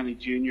Briscoe County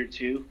Jr.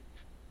 too,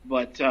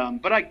 but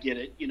I get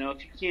it.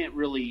 If you can't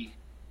really,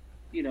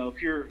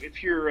 if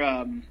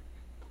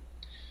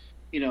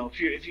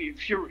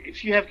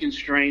you have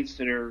constraints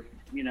that are,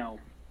 going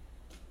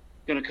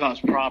to cause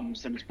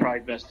problems, then it's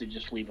probably best to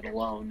just leave it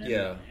alone.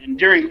 And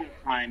during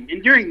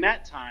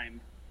that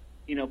time,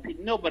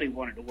 nobody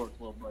wanted to work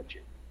low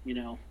budget.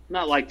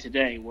 Not like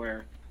today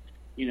where,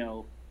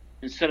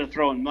 instead of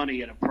throwing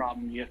money at a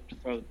problem, you have to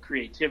throw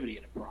creativity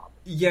at a problem.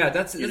 Yeah,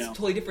 that's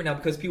totally different now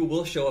because people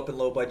will show up in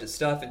low budget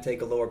stuff and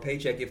take a lower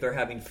paycheck if they're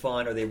having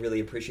fun or they really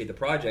appreciate the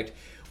project.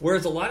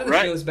 Whereas a lot of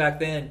the shows back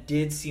then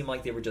did seem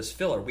like they were just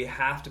filler. We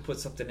have to put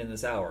something in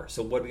this hour.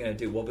 So what are we going to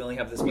do? Well, we only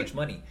have this much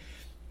money.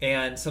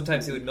 And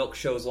sometimes they would milk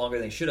shows longer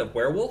than they should have.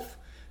 Werewolf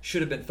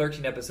should have been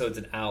 13 episodes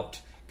and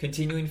out.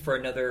 Continuing for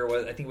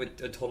another, I think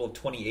with a total of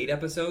 28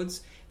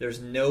 episodes. There's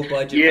no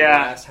budget for the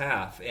last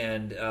half.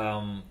 And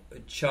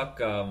Chuck,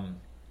 the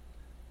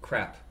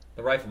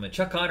rifleman,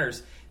 Chuck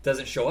Connors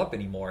doesn't show up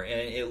anymore, and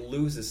it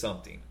loses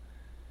something.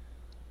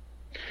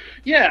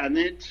 Yeah, and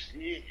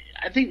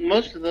I think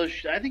most of those.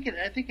 I think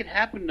it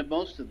happened to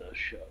most of those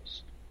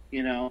shows,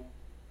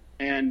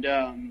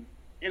 and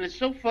it's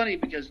so funny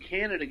because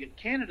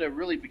Canada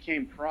really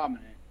became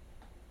prominent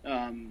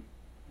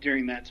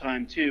during that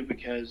time too,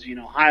 because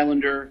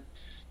Highlander,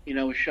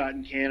 was shot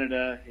in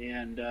Canada,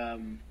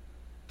 and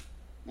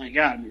my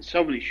God,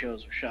 so many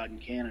shows were shot in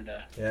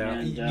Canada. Yeah,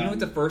 and, you know what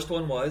the first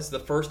one was?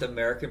 The first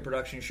American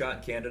production shot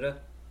in Canada.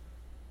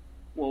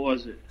 What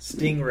was it?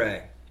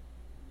 Stingray.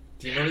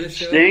 Do you remember this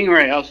show?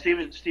 Stingray. Oh,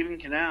 Stephen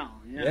Canal.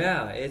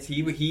 Yeah,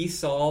 he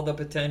saw the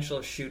potential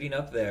of shooting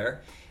up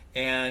there,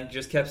 and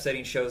just kept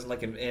setting shows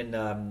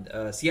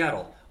in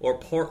Seattle or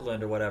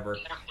Portland or whatever.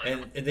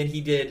 And then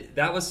he did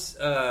that was.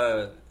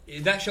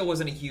 That show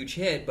wasn't a huge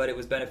hit, but it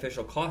was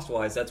beneficial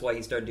cost-wise. That's why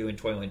he started doing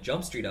 21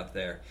 Jump Street up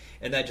there,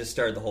 and that just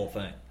started the whole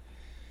thing.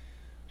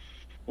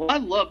 Well, I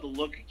love the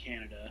look of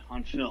Canada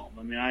on film.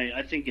 I mean,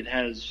 I think it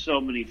has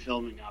so many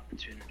filming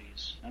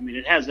opportunities. I mean,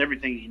 it has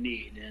everything you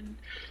need, and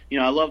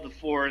I love the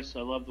forests,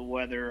 I love the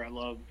weather, I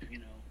love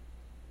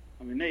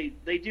I mean,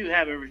 they do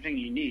have everything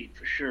you need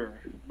for sure,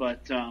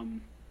 but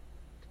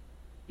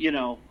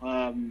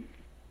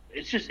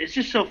it's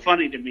just so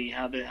funny to me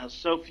how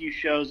so few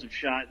shows have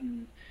shot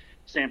in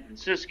San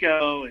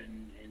Francisco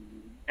and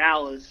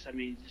Dallas. I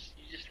mean,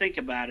 you just think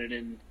about it,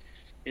 and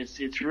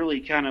it's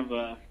really kind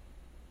of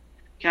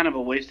kind of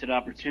a wasted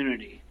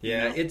opportunity.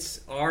 Yeah,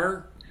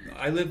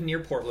 I live near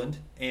Portland,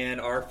 and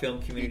our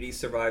film community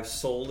survives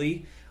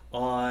solely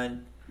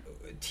on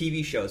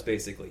TV shows,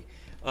 basically.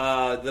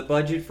 The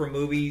budget for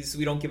movies,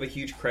 we don't give a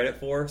huge credit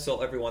for,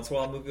 so every once in a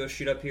while a movie will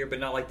shoot up here, but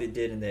not like they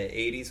did in the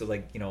 80s, with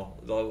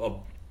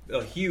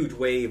a huge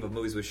wave of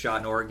movies was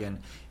shot in Oregon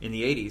in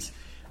the 80s.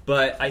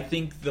 But I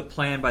think the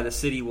plan by the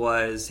city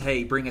was,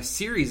 hey, bring a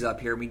series up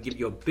here and we give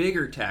you a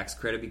bigger tax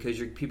credit because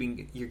you're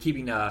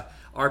keeping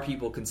our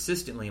people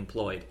consistently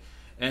employed.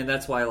 And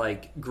that's why,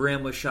 like,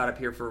 Grimm was shot up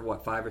here for,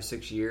 5 or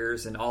 6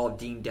 years, and all of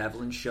Dean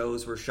Devlin's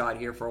shows were shot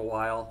here for a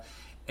while.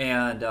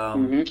 And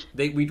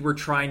we were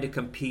trying to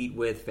compete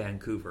with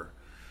Vancouver.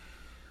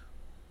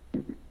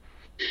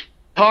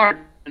 Hard.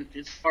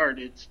 It's hard.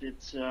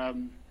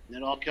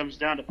 It all comes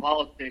down to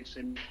politics.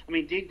 And, I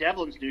mean, Dean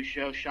Devlin's new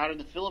show shot in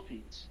the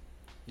Philippines.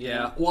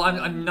 Yeah, well,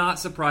 I'm not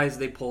surprised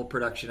they pulled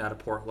production out of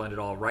Portland at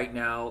all. Right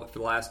now, for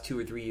the last 2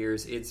 or 3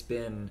 years, it's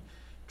been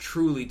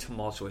truly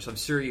tumultuous. I'm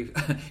sure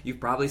you've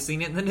probably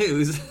seen it in the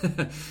news.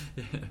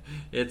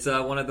 It's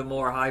one of the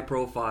more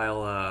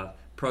high-profile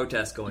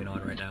protests going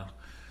on right now.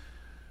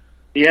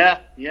 Yeah.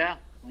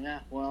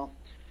 Well,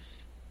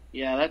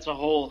 yeah, that's a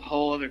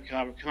whole other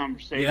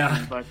conversation.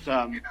 Yeah.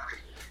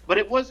 But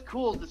it was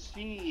cool to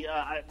see.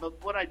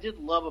 But what I did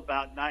love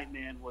about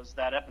Nightman was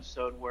that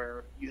episode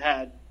where you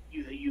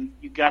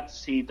got to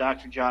see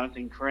Dr.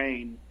 Jonathan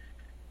Crane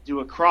do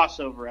a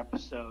crossover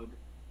episode.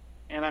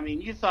 And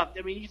you thought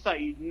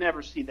you'd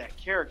never see that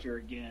character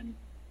again.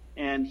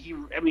 And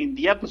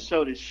the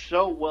episode is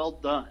so well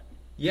done.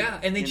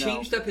 Yeah, and they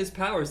changed up his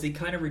powers. They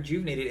kind of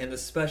rejuvenated, and the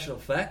special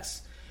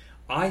effects,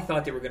 I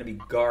thought they were going to be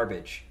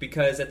garbage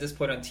because at this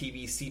point on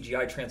TV,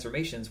 CGI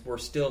transformations were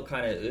still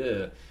kind of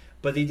ugh.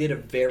 But they did a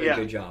very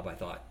good job, I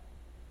thought.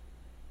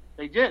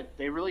 They did.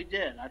 They really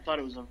did. I thought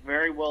it was a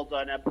very well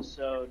done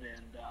episode,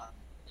 and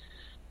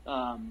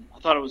I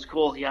thought it was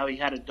cool how he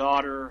had a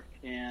daughter,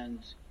 and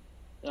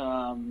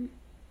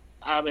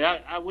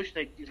I wish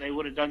they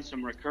would have done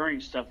some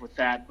recurring stuff with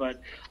that.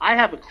 But I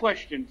have a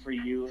question for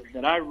you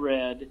that I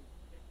read.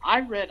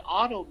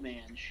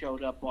 Automan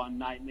showed up on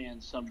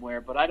Nightman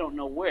somewhere, but I don't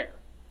know where.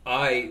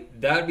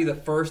 That would be the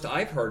first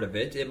I've heard of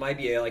it. It might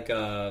be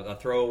a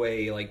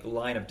throwaway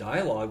line of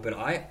dialogue, but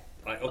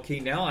okay,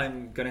 now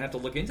I'm gonna have to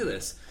look into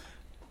this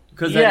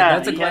because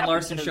that's a Glenn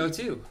Larson show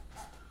too.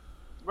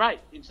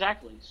 Right,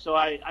 exactly. So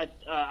I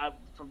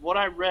from what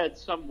I read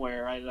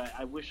somewhere,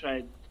 I wish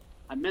I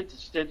meant to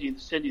send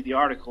you the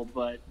article,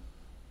 but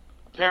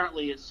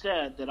apparently it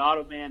said that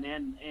Automan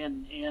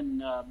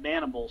and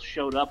Manimal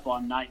showed up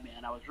on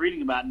Nightman. I was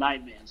reading about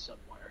Nightman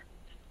somewhere,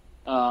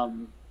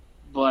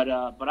 but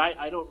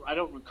I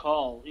don't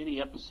recall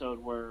any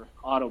episode where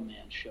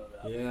Automan showed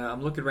up. Yeah,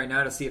 I'm looking right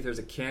now to see if there's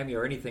a cameo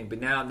or anything, but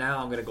now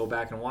I'm going to go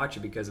back and watch it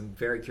because I'm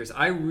very curious.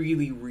 I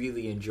really,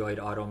 really enjoyed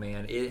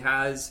Automan. It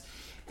has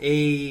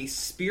a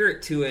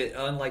spirit to it,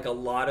 unlike a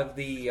lot of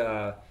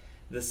the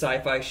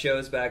sci-fi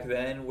shows back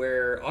then,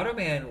 where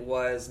Automan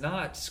was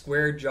not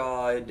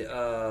square-jawed.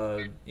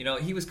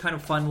 He was kind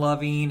of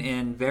fun-loving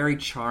and very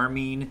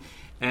charming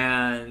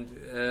and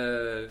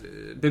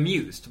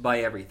bemused by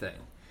everything.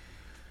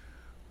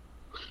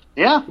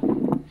 Yeah,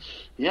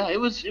 it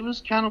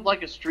was kind of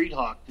like a Street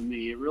Hawk to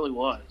me. It really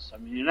was.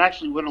 It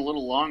actually went a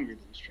little longer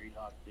than Street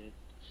Hawk did.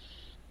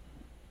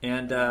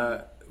 And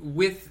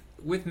with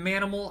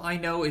Manimal, I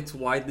know it's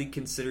widely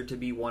considered to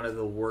be one of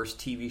the worst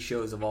TV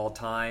shows of all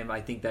time.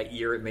 I think that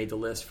year it made the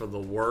list for the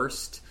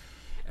worst.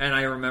 And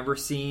I remember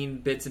seeing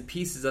bits and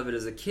pieces of it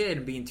as a kid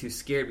and being too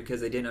scared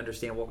because I didn't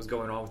understand what was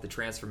going on with the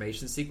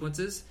transformation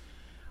sequences.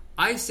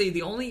 I say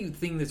the only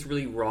thing that's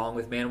really wrong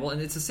with Manimal, and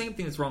it's the same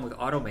thing that's wrong with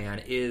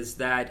Automan, is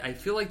that I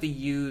feel like they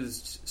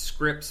used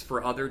scripts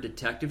for other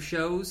detective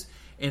shows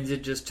and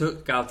it just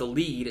took out the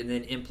lead and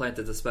then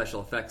implanted the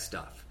special effects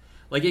stuff.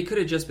 Like, it could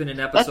have just been an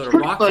episode of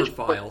Rockford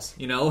Files,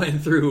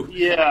 and through...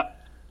 Yeah.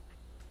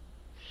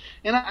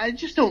 And I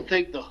just don't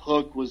think the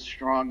hook was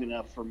strong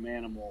enough for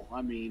Manimal.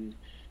 When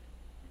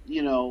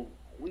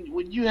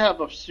you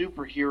have a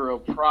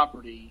superhero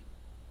property,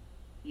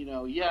 he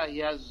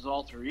has his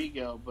alter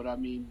ego, but,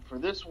 for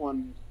this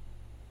one,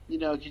 it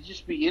could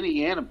just be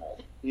any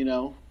animal,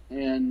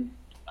 and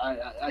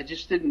I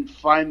just didn't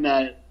find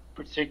that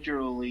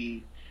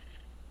particularly,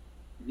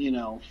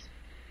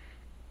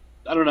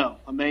 I don't know,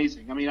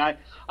 amazing.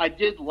 I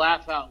did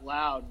laugh out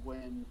loud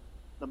when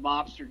the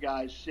mobster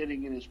guy's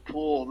sitting in his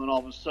pool, and then all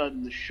of a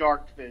sudden the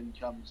shark fin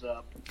comes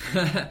up.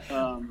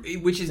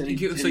 Which is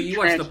so you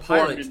watch the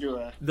pilot.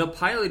 The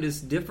pilot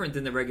is different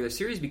than the regular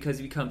series because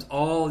he becomes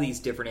all these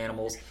different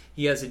animals.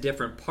 He has a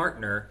different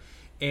partner,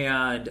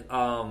 and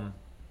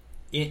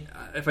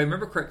if I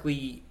remember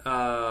correctly,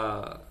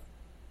 when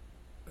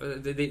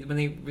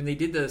they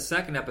did the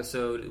second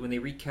episode, when they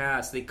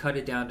recast, they cut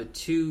it down to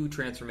 2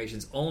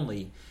 transformations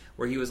only,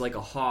 where he was like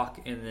a hawk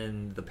and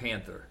then the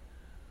panther.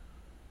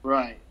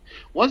 Right.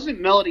 Wasn't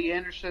Melody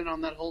Anderson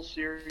on that whole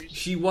series?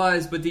 She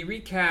was, but they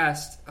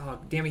recast. Oh,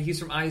 damn it! He's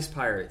from Ice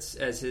Pirates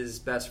as his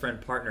best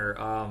friend partner.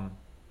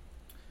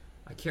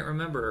 I I can't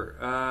remember.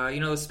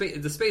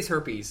 The space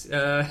herpes.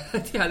 Yeah,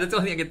 that's the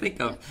only thing I can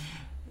think of.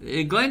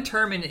 Glenn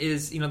Turman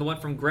is, the one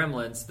from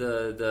Gremlins,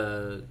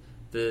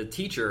 the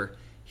teacher.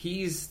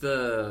 He's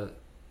the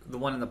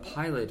one in the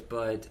pilot,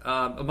 but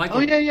Michael.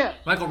 Oh yeah.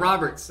 Michael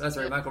Roberts. That's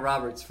right, Michael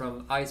Roberts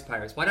from Ice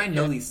Pirates. Why do I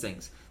know these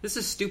things? This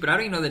is stupid. I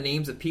don't even know the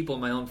names of people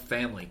in my own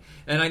family,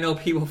 and I know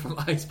people from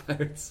Ice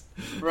Pirates.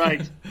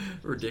 Right.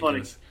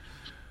 Ridiculous.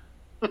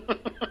 That's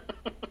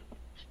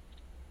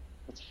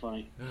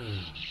funny.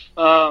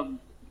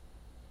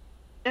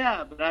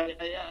 Yeah, but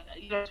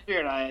it's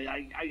weird.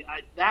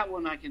 I that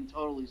one I can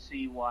totally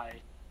see why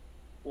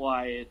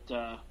it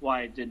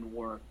didn't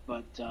work,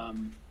 but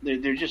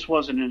there just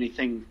wasn't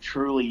anything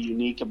truly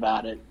unique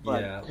about it.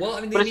 But, yeah, well,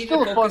 I mean, they need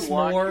to focus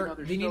more.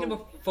 They need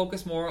to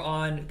focus more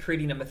on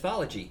creating a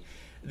mythology.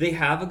 They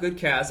have a good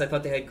cast. I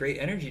thought they had great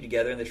energy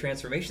together, and the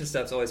transformation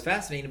stuff's always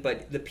fascinating.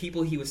 But the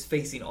people he was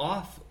facing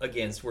off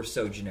against were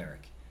so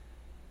generic.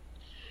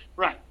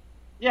 Right.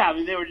 Yeah, I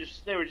mean, they were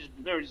just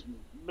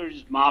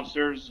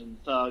mobsters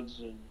and thugs,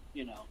 and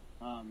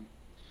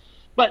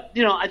But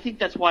I think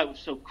that's why it was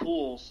so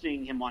cool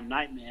seeing him on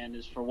Nightman.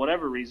 Is for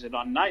whatever reason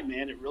on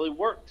Nightman it really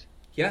worked.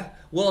 Yeah,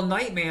 well,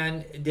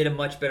 Nightman did a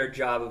much better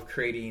job of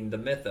creating the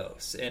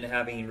mythos and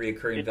having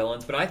reoccurring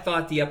villains. But I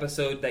thought the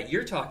episode that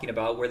you're talking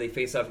about, where they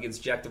face off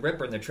against Jack the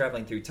Ripper and they're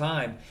traveling through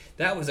time,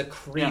 that was a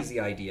crazy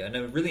idea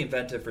and really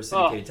inventive for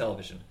syndicated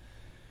television.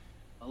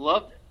 I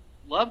loved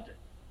it.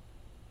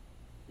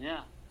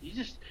 Yeah, you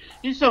just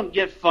don't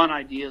get fun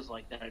ideas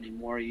like that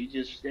anymore.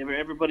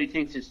 Everybody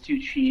thinks it's too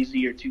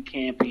cheesy or too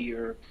campy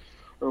or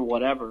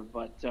whatever.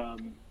 But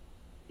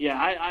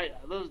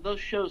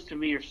those shows to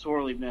me are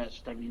sorely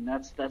missed. I mean,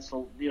 that's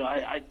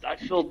I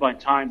filled my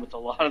time with a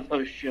lot of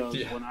those shows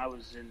when I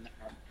was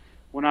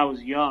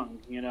young.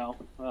 When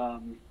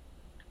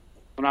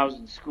I was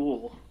in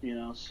school.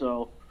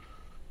 So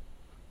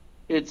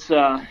it's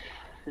kind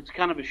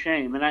of a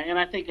shame, and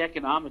I think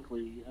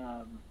economically.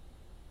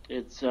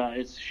 It's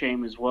a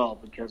shame as well,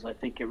 because I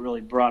think it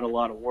really brought a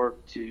lot of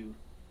work to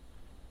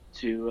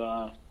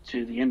the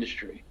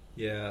industry.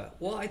 Yeah,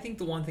 well, I think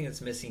the one thing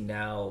that's missing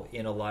now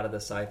in a lot of the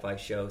sci-fi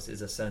shows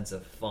is a sense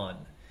of fun.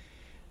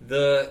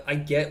 I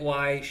get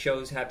why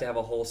shows have to have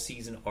a whole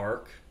season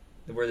arc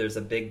where there's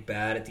a big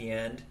bad at the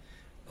end,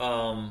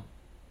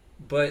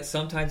 but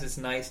sometimes it's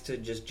nice to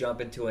just jump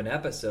into an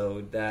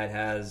episode that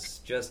has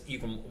just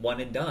even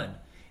one and done,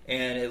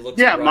 and it looks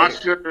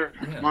Monster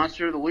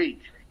of the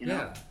Week.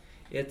 Yeah.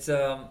 It's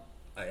and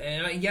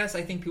yes,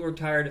 I think people are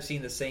tired of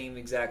seeing the same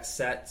exact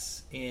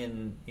sets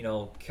in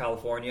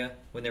California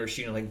when they were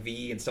shooting like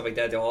V and stuff like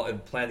that. They're all in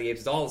Planet of the Apes.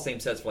 It's all the same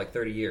sets for like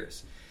 30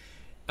 years.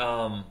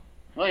 But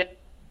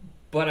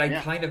I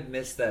kind of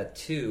miss that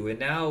too. And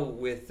now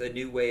with a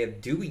new way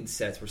of doing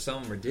sets, where some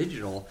of them are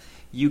digital,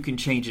 you can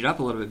change it up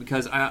a little bit.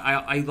 Because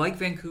I like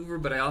Vancouver,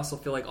 but I also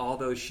feel like all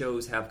those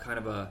shows have kind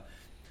of a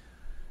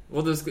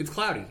it's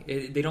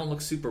cloudy. They don't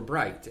look super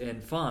bright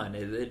and fun.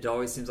 It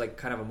always seems like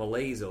kind of a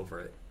malaise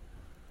over it.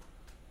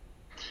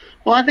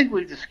 Well, I think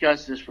we've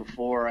discussed this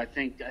before. I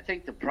think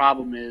the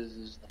problem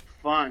is the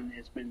fun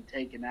has been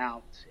taken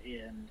out,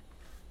 and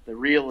the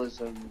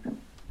realism,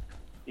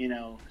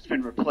 it's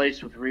been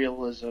replaced with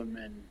realism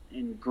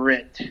and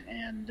grit,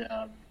 and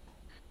a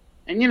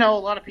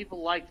lot of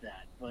people like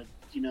that. But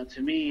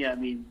to me,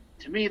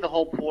 the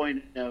whole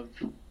point of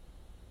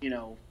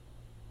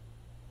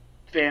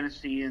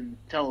fantasy and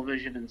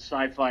television and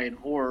sci-fi and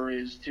horror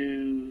is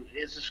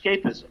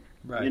escapism,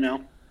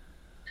 right?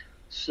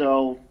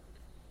 So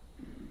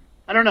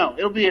I don't know.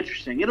 It'll be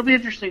interesting. It'll be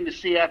interesting to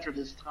see after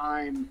this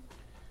time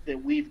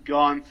that we've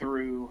gone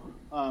through.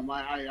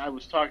 I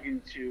was talking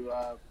to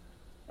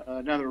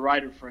another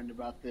writer friend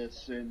about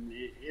this, and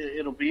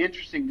it'll be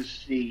interesting to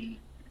see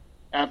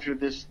after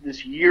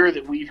this year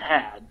that we've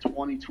had,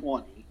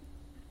 2020,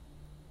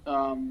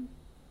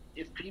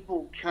 if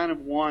people kind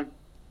of want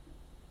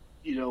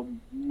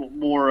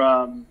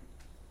more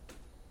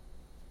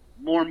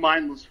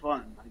mindless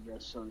fun, I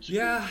guess, so to speak.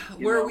 Yeah,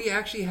 where we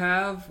actually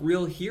have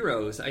real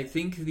heroes. I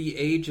think the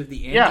age of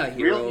the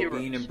anti-hero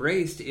being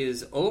embraced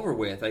is over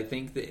with. I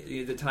think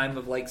the time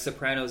of like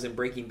Sopranos and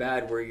Breaking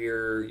Bad, where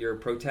your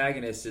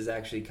protagonist is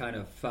actually kind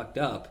of fucked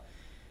up,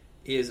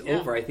 is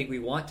over. I think we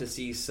want to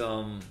see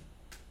some,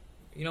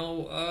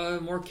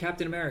 more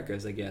Captain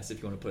Americas, I guess,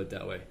 if you want to put it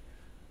that way.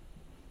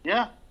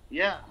 Yeah.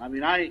 I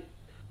mean,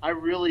 I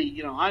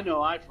really, I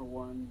know I, for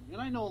one, and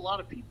I know a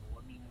lot of people,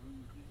 we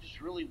just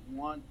really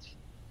want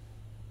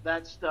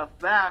that stuff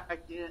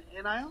back.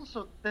 And I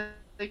also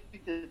think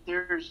that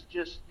there's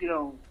just,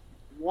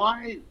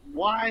 why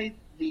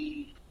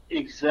the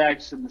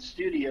execs and the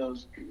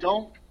studios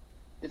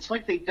it's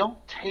like they don't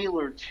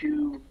tailor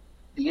to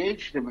the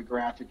age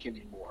demographic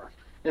anymore.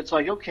 It's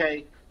like,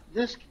 okay,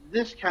 this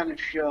kind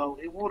of show,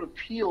 it won't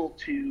appeal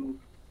to,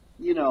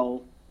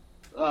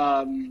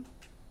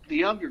 the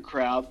younger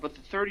crowd, but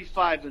the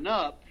 35 and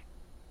up,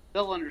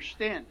 they'll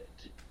understand it.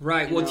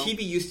 Right. Well,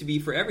 TV used to be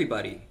for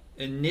everybody,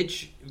 and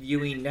niche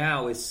viewing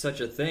now is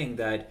such a thing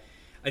that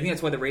I think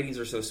that's why the ratings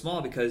are so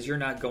small, because you're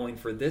not going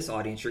for this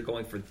audience. You're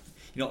going for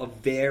a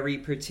very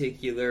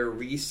particular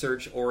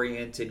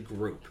research-oriented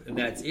group, and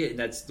that's it. And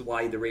that's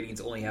why the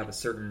ratings only have a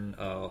certain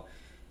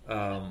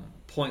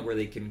point where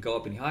they can go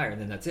up any higher,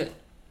 and then that's it.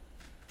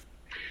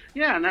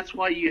 Yeah, and that's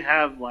why you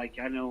have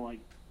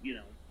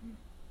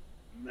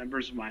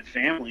members of my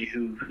family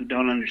who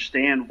don't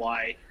understand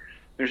why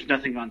there's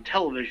nothing on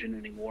television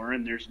anymore,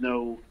 and there's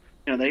no,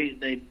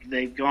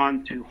 they've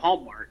gone to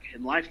Hallmark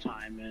and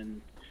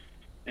Lifetime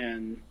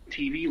and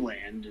TV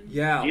Land. And,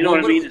 yeah, you know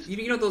what I mean?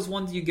 Those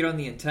ones you get on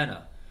the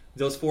antenna,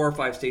 those 4 or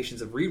 5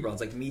 stations of reruns,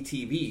 like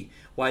MeTV.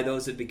 Why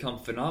those have become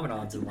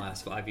phenomenons in the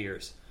last 5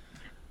 years?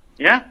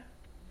 Yeah,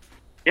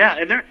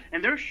 yeah,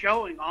 and they're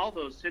showing all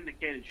those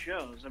syndicated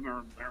shows. I mean,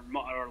 or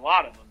a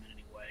lot of them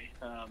anyway.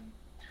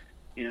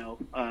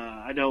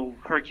 I know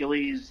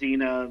Hercules,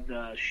 Xena,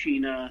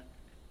 Sheena,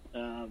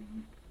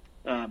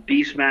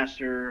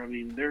 Beastmaster. I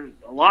mean,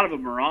 a lot of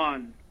them are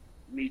on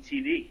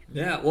MeTV.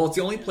 Yeah, well, it's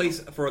the only place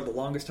for the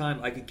longest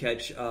time I could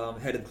catch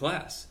Head of the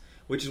Class,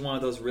 which is one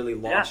of those really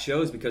lost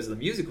shows because of the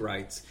music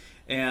rights.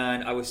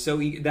 And I was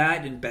so eager.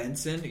 That and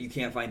Benson. You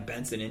can't find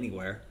Benson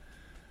anywhere.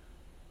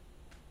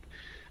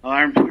 Oh,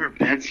 I remember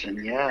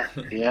Benson. Yeah,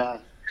 yeah.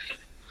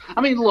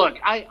 I mean, look,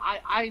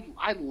 I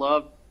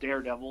love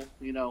Daredevil,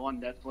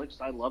 on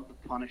Netflix. I love The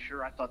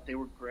Punisher. I thought they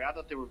were great. I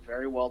thought they were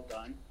very well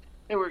done.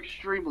 They were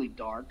extremely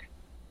dark.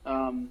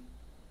 Not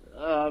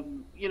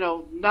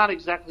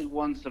exactly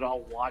ones that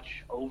I'll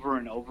watch over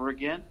and over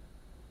again.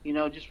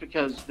 Just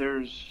because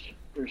there's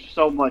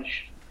so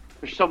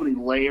many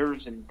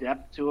layers and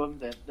depth to them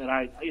that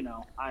I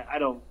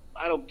don't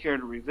care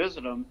to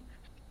revisit them.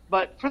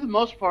 But for the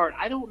most part,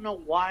 I don't know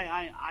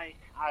why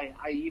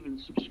I even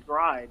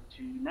subscribe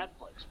to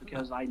Netflix,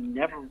 because I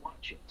never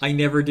watch it. I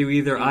never do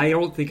either. I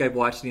don't think I've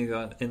watched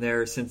anything in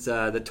there since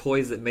the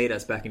Toys That Made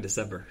Us back in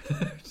December.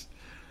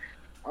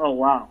 Oh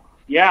wow,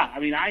 yeah. I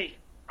mean,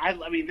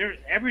 there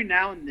every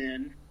now and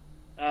then,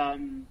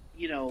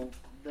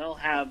 they'll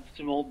have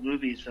some old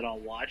movies that I'll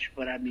watch.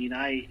 But I mean,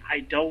 I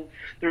don't.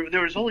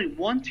 There was only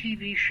one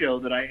TV show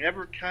that I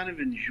ever kind of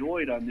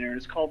enjoyed on there.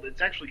 It's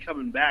actually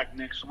coming back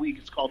next week.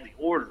 It's called The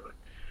Order.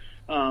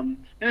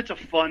 And it's a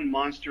fun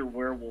monster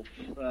werewolf,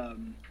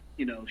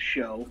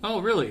 show. Oh,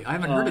 really? I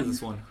haven't heard of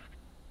this one.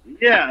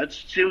 Yeah,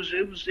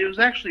 it was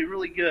actually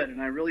really good,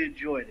 and I really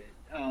enjoyed it.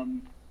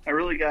 I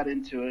really got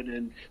into it,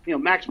 and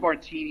Max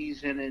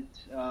Martini's in it.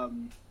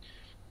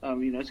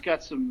 It's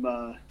got some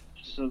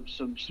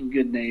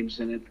good names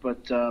in it,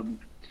 but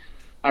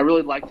I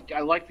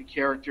like the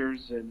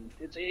characters, and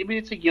it's a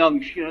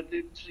young,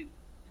 it's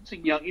a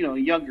young, a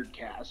younger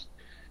cast,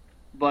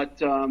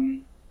 but I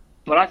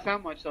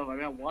found myself,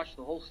 I watched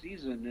the whole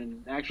season,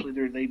 and actually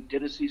they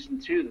did a season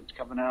 2 that's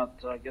coming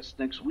out, I guess,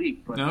 next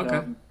week. But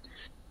okay.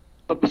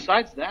 But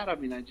besides that, I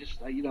mean, I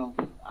just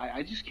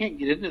can't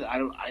get into that.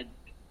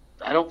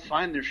 I don't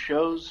find their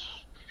shows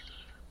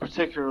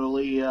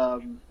particularly,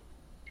 my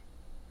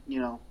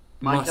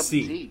cup of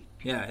tea.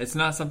 Yeah, it's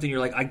not something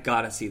you're like, I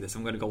gotta see this.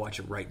 I'm going to go watch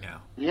it right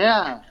now.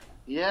 Yeah,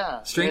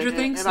 yeah. Stranger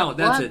Things? No,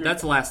 that's it.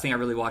 That's the last thing I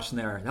really watched in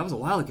there. That was a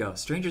while ago.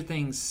 Stranger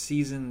Things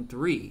season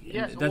 3.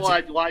 Yeah, I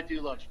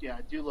do love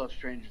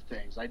Stranger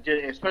Things. I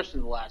did, especially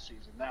the last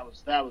season. That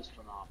was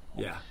phenomenal.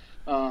 Yeah.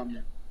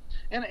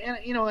 And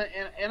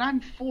I'm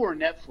for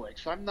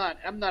Netflix. I'm not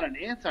an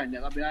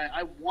anti-Netflix. I mean,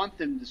 I want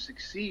them to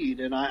succeed,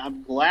 and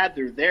I'm glad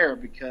they're there,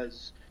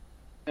 because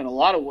in a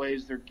lot of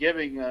ways they're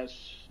giving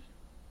us,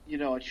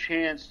 a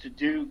chance to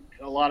do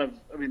a lot of.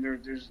 I mean,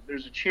 there's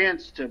a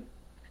chance to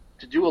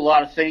do a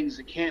lot of things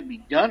that can't be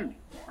done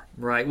anymore.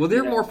 Right. Well,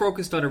 they're more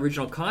focused on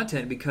original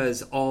content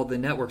because all the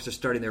networks are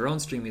starting their own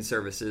streaming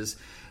services,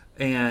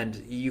 and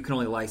you can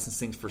only license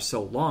things for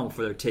so long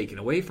before they're taken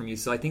away from you.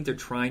 So I think they're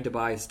trying to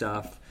buy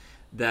stuff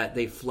that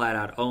they flat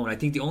out own. I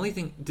think the only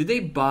thing, did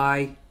they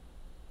buy?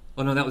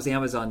 Oh no, that was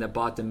Amazon that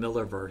bought the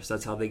Millerverse.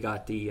 That's how they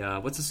got the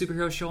what's the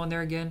superhero show on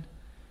there again?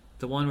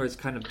 The one where it's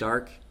kind of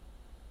dark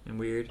and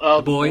weird.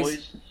 The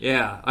Boys.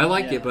 Yeah, I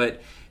liked it,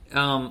 but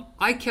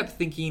I kept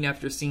thinking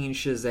after seeing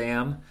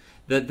Shazam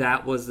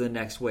that was the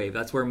next wave.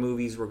 That's where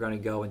movies were going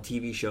to go, and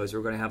TV shows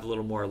were going to have a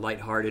little more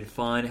lighthearted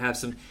fun. Have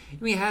some.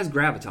 I mean, it has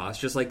gravitas,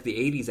 just like the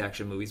 '80s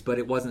action movies, but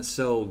it wasn't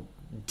so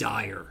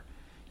dire.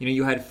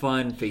 You had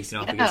fun facing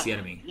off against the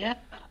enemy. Yeah,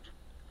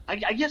 I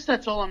guess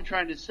that's all I'm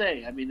trying to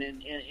say. I mean,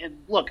 and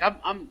look,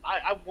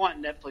 I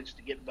want Netflix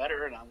to get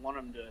better, and I want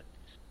them to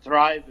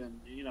thrive. And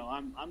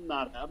I'm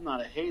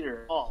not a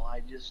hater at all.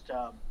 I just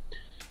I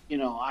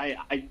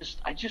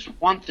just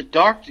want the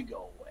dark to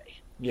go away.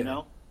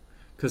 Yeah.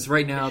 Because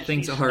right now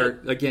things are,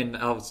 again,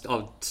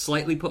 I'll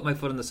slightly put my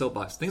foot in the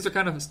soapbox. Things are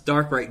kind of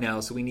dark right now,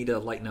 so we need to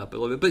lighten up a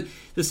little bit. But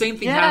the same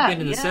thing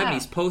happened in the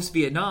 70s,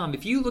 post-Vietnam.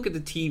 If you look at the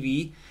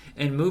TV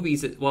and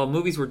movies,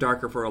 movies were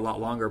darker for a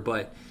lot longer,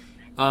 but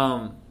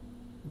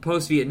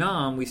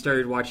post-Vietnam, we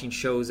started watching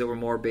shows that were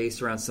more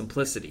based around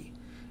simplicity.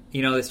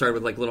 They started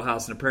with like Little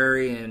House on the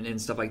Prairie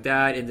and stuff like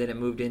that, and then it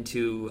moved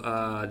into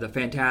the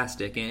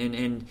fantastic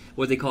and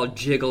what they call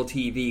jiggle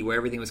TV, where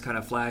everything was kind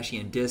of flashy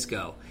and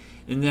disco.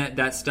 And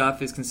that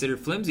stuff is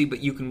considered flimsy,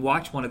 but you can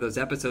watch one of those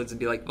episodes and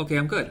be like, okay,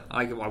 I'm good.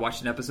 I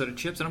watched an episode of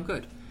Chips and I'm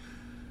good.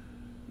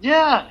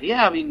 Yeah,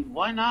 yeah. I mean,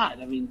 why not?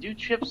 I mean, do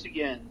Chips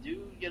again.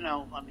 Do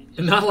I mean,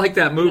 Not like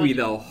that movie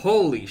though.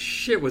 Holy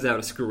shit, was that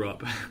a screw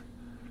up?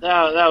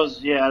 That was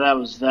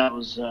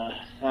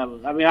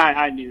I mean,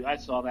 I knew I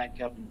saw that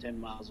coming 10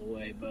 miles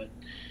away, but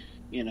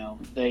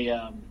they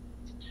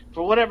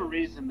for whatever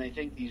reason they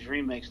think these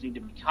remakes need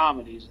to be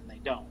comedies and they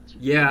don't.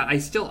 Yeah, I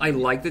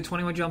like the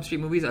 21 Jump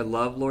Street movies. I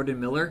love Lord and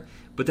Miller,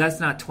 but that's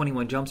not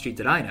 21 Jump Street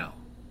that I know.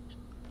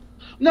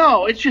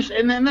 No, it's just,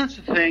 and then that's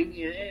the thing.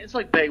 It's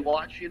like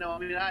Baywatch, I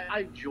mean,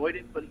 I enjoyed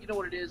it, but you know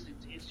what it is?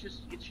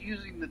 It's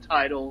using the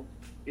title,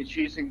 it's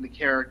using the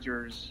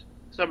characters,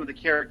 some of the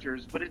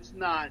characters, but it's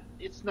not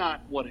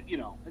what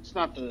it's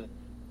not the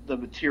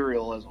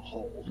material as a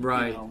whole.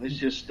 Right. It's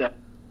just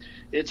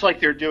it's like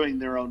they're doing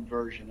their own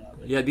version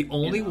of it. Yeah, the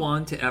only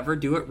one to ever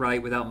do it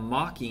right without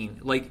mocking,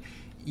 like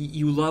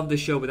you love the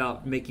show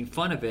without making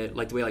fun of it,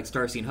 like the way like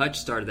Starsky and Hutch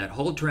started that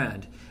whole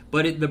trend.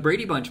 But the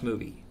Brady Bunch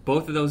movie,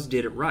 both of those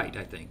did it right,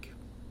 I think.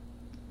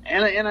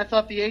 And I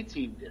thought the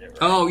A-Team did it right.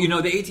 Oh,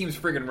 the A-Team's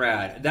friggin'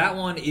 rad. That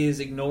one is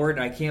ignored,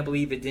 and I can't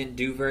believe it didn't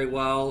do very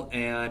well.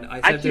 And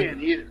I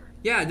can't either.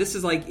 Yeah, this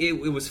is like it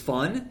was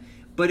fun,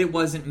 but it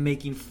wasn't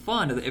making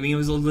fun of it. I mean, it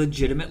was a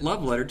legitimate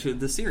love letter to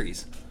the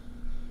series.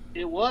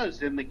 It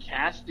was, and the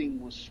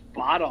casting was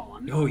spot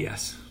on. Oh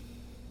yes.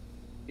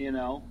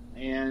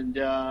 And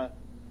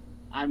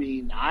I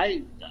mean,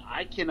 I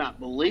cannot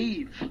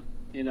believe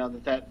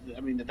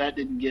that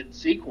didn't get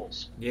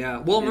sequels. Yeah.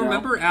 Well,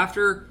 remember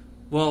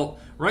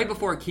right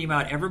before it came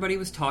out, everybody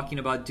was talking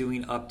about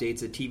doing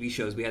updates of TV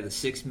shows. We had the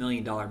 $6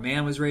 Million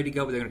Man was ready to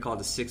go, but they're going to call it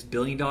the $6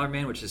 Billion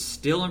Man, which is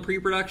still in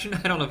pre-production.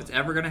 I don't know if it's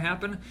ever going to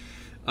happen.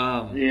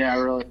 Yeah,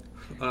 really.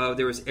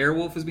 There was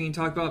Airwolf was being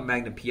talked about,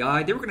 Magnum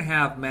PI. They were going to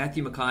have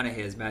Matthew McConaughey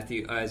as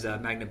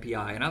Magnum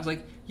PI, and I was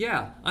like,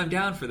 yeah, I'm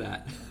down for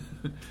that.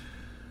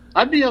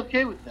 I'd be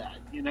okay with that,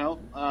 and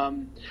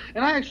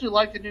I actually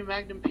like the new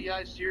Magnum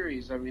PI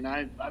series. I mean,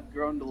 I've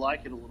grown to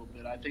like it a little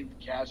bit. I think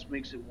the cast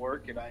makes it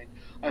work, and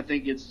I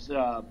think it's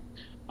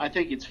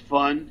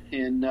fun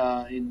in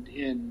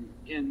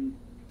an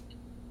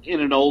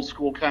old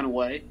school kind of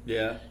way.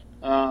 Yeah.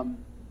 I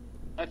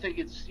think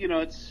it's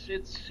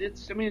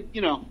I mean,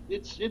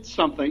 it's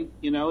something,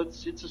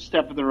 it's a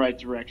step in the right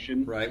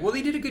direction. Right. Well,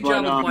 they did a good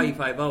job with Hawaii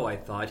Five-0, I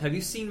thought. Have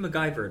you seen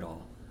MacGyver at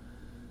all?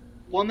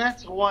 Well, and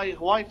that's Hawaii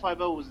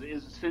Five-0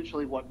 is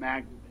essentially what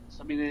Magnum is.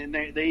 I mean, and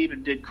they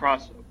even did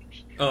crossovers.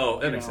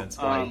 Oh, that makes sense.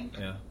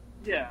 Yeah.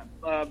 Yeah.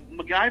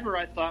 MacGyver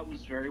I thought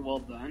was very well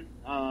done.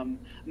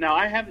 Now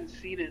I haven't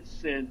seen it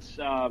since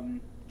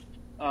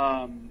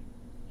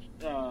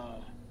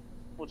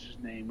what's his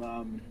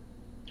name?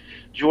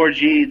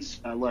 George Eads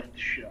left the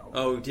show.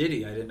 Oh, did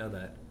he? I didn't know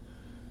that.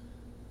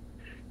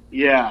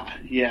 Yeah.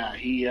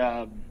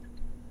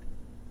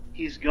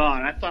 He's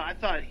gone. I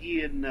thought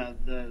he and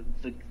the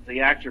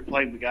actor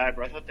playing MacGyver,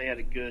 I thought they had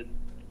a good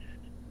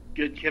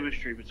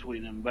chemistry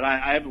between them. But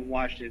I haven't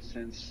watched it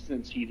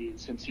since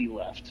he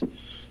left.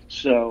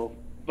 So,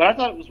 but I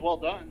thought it was well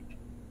done.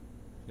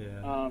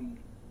 Yeah.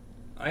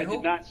 I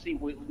did not see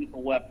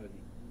Lethal Weapon.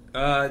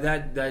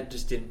 That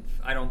just didn't.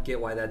 I don't get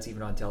why that's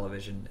even on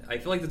television. I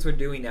feel like that's what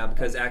they're doing now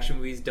because action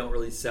movies don't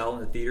really sell in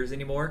the theaters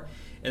anymore,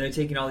 and they're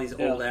taking all these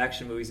old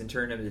action movies and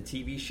turning them into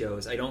TV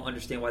shows. I don't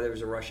understand why there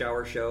was a Rush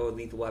Hour show,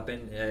 Lethal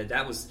Weapon.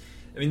 That was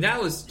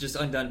just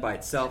undone by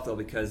itself though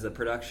because the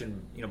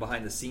production,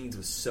 behind the scenes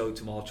was so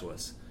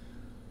tumultuous.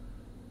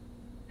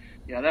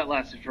 Yeah, that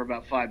lasted for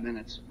about 5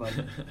 minutes, but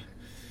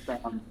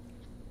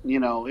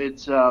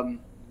it's.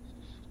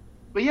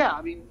 But yeah,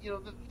 I mean,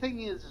 the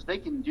thing is they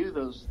can do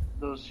those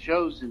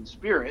shows in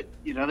spirit.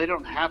 They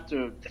don't have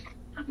to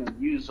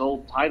use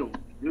old titles to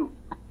do it.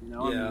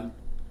 Yeah.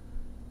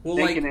 I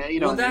mean,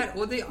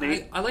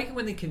 I like it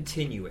when they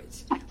continue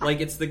it,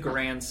 like it's the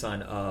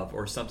grandson of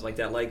or something like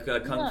that, like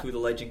Kung Fu: The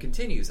Legend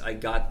Continues. I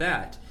got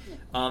that.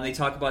 They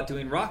talk about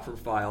doing Rockford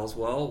Files.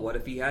 Well, what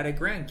if he had a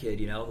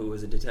grandkid, who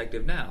was a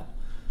detective now?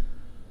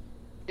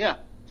 Yeah.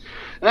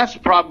 And that's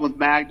the problem with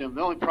Magnum.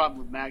 The only problem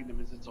with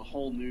Magnum is it's a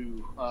whole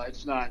new.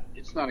 It's not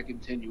a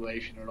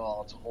continuation at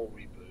all. It's a whole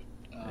reboot.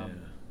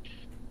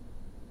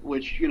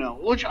 Which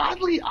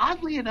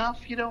oddly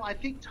enough, I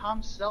think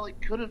Tom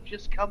Selleck could have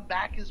just come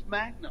back as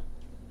Magnum.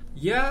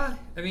 Yeah,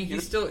 I mean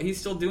he's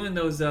still doing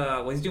those.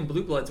 He's doing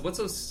Blue Bloods. What's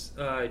those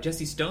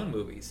Jesse Stone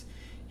movies?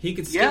 He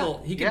could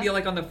be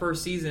like on the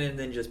first season and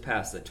then just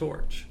pass the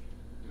torch.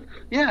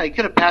 Yeah, he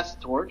could have passed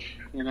the torch.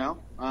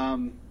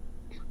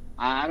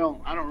 I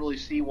don't really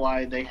see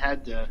why they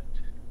had to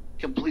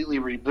completely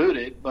reboot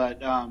it,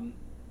 but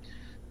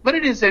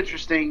it is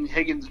interesting.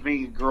 Higgins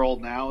being a girl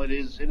now, it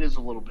is a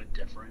little bit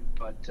different.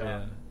 But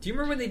do you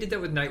remember when they did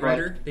that with Knight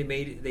Rider?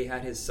 They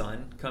had his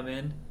son come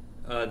in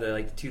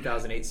the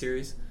 2008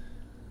 series.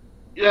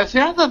 Yeah, see,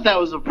 I thought that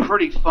was a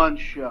pretty fun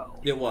show.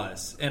 It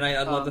was, and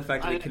I love the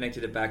fact that they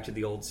connected it back to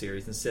the old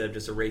series instead of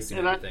just erasing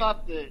everything. And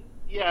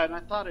I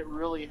thought it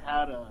really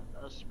had a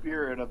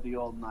spirit of the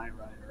old Knight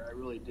Rider. I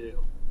really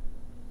do.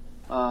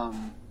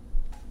 And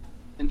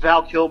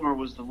Val Kilmer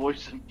was the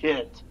voice of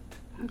Kit.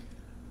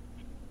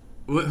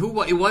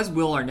 It was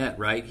Will Arnett,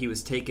 right? He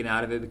was taken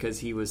out of it because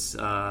he was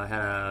had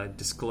a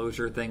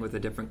disclosure thing with a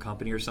different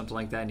company or something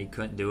like that, and he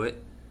couldn't do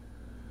it.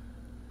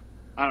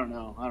 I don't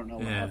know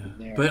what happened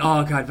there. But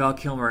oh god, Val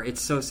Kilmer,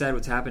 it's so sad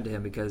what's happened to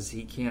him because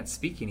he can't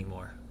speak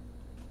anymore.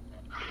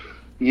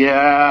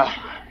 Yeah,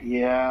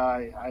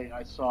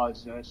 I saw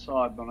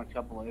him on a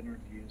couple of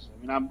interviews.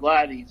 I mean, I'm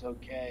glad he's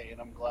okay,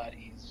 and I'm glad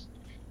he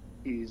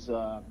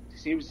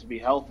seems to be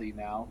healthy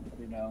now.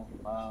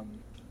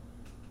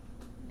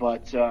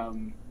 But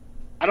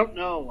I don't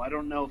know. I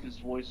don't know if his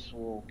voice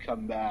will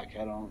come back.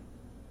 I don't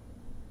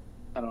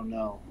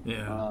know.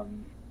 Yeah.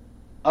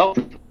 I hope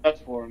the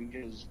best for him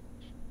because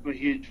I'm a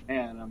huge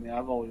fan. I mean,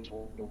 I've always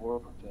wanted to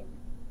work with him.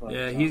 But,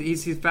 yeah,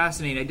 he's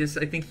fascinating.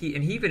 I think he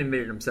even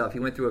admitted himself. He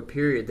went through a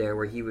period there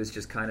where he was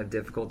just kind of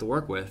difficult to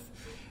work with,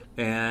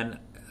 and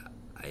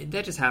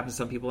that just happens to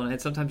some people.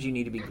 And sometimes you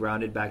need to be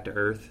grounded back to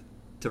earth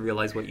to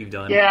realize what you've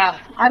done. Yeah,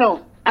 I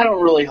don't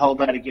really hold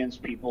that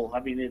against people. I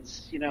mean,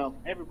 it's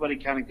everybody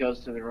kind of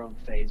goes through their own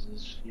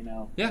phases.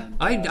 Yeah, and,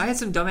 I had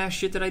some dumbass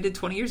shit that I did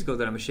 20 years ago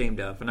that I'm ashamed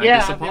of, and I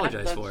just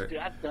apologize for it.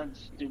 I've done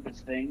stupid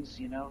things.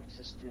 It's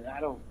just I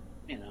don't.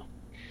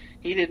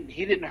 He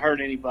didn't hurt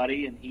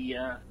anybody, and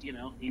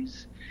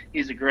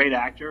he's a great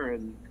actor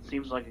and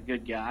seems like a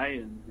good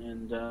guy,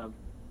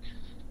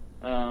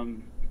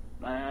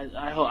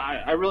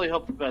 I really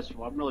hope the best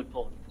for him. I'm really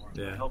pulling for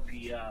him. Yeah. I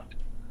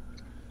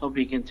hope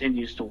he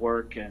continues to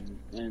work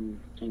and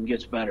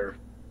gets better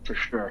for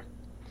sure.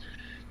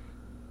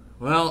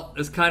 Well,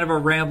 it's kind of a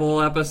ramble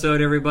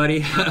episode,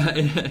 everybody.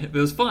 It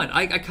was fun.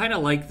 I kind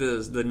of like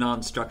the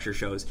non-structure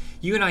shows.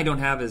 You and I don't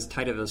have as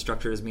tight of a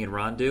structure as me and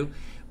Ron do,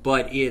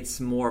 but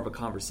it's more of a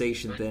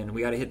conversation than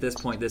we got to hit this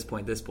point, this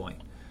point, this point.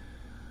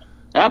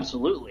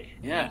 Absolutely.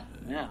 Yeah.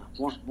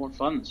 More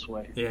fun this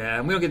way. Yeah,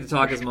 and we don't get to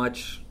talk as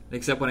much,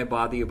 except when I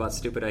bother you about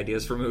stupid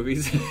ideas for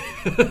movies.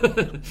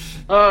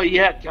 Oh,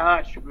 yeah,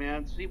 gosh,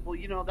 man. See,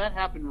 well, that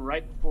happened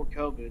right before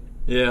COVID.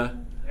 Yeah.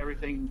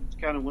 Everything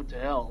kind of went to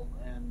hell,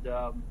 and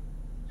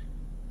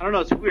I don't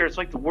know, it's weird. It's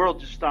like the world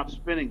just stopped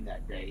spinning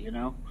that day,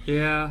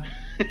 Yeah,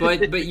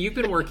 but you've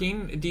been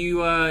working. Do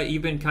you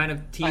you've been kind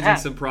of teasing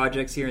some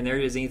projects here and there?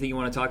 Is there anything you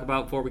want to talk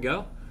about before we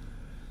go?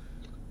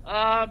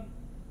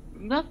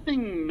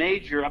 Nothing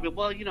major. I mean,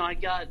 well, I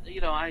got,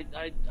 I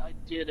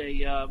did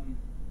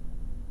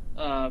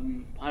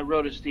I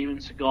wrote a Steven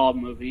Seagal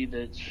movie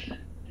that's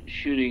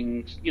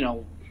shooting,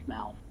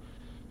 now.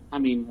 I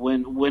mean,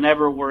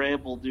 whenever we're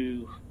able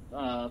to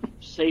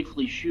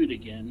safely shoot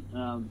again.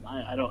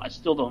 I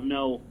still don't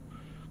know.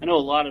 I know a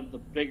lot of the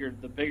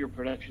bigger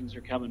productions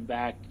are coming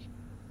back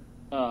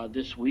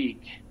this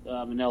week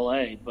in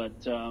LA, but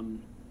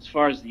as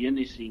far as the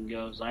indie scene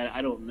goes,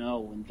 I don't know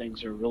when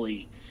things are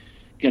really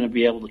going to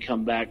be able to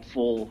come back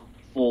full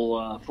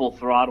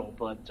throttle.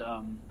 But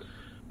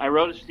I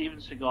wrote a Steven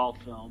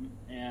Seagal film,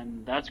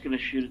 and that's going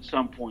to shoot at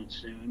some point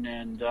soon.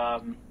 And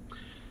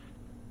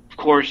of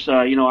course,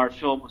 our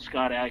film with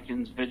Scott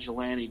Adkins,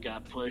 Vigilante,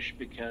 got pushed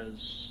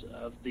because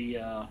of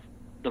the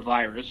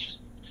virus.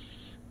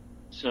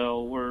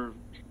 So we're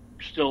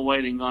still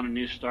waiting on a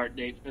new start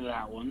date for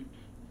that one.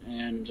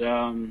 And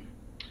I'm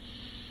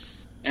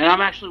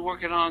actually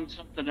working on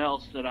something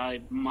else that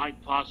I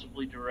might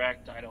possibly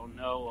direct. I don't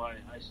know.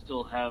 I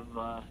still have,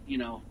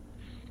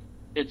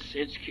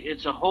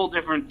 it's a whole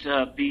different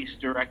beast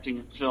directing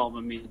a film.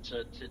 I mean,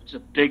 it's a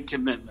big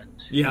commitment.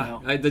 Yeah,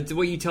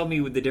 what you tell me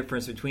with the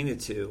difference between the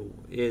two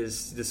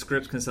is the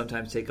scripts can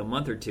sometimes take a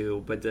month or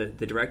two, but the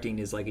directing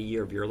is like a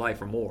year of your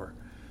life or more.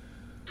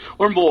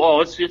 Or more.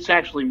 Oh, it's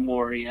actually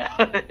more. Yeah,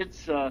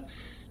 it's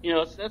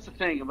that's the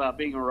thing about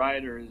being a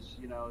writer is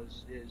you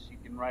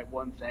can write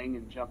one thing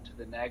and jump to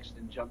the next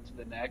and jump to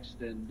the next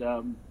and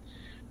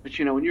but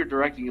when you're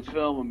directing a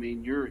film, I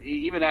mean, you're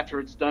even after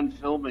it's done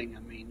filming, I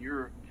mean,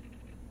 your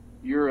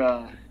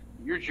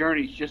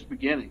journey's just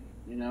beginning,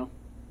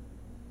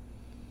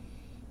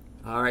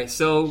 All right,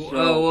 so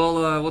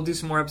we'll do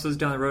some more episodes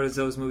down the road as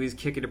those movies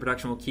kick into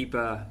production. We'll keep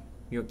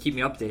keep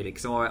me updated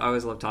because I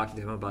always love talking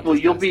to him about. Well,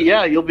 you'll be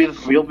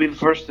the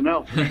first to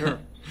know for sure.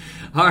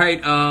 All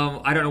right,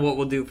 I don't know what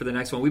we'll do for the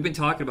next one. We've been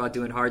talking about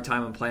doing Hard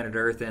Time on Planet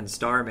Earth and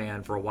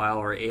Starman for a while,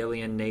 or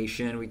Alien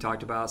Nation we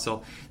talked about,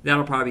 so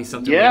that'll probably be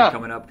something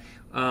coming up.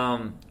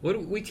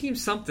 We teamed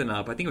something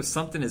up. I think it was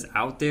Something Is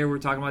Out There we're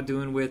talking about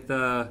doing with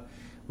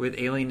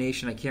Alien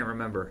Nation. I can't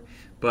remember.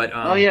 But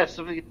I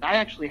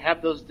actually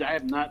have those. I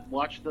have not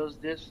watched those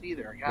discs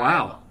either.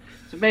 Wow.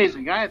 It's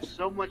amazing. I have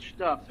so much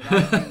stuff that I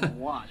haven't even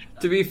watched.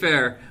 To be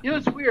fair,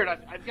 it's weird.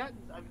 I've gotten,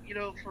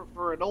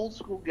 for an old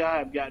school guy,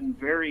 I've gotten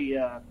very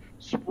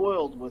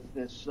spoiled with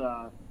this,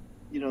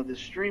 this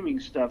streaming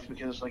stuff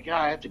because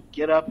I have to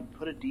get up and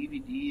put a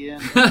DVD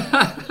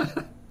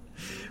in.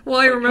 Well,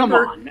 I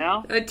remember come on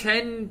now.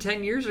 10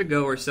 years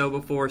ago or so,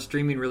 before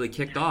streaming really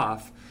kicked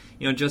off,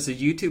 just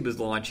as YouTube was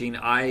launching,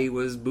 I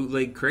was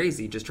bootleg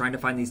crazy, just trying to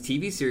find these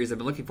TV series I've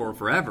been looking for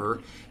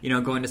forever.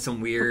 Going to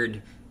some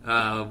weird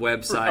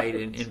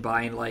website and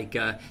buying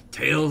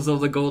Tales of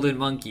the Golden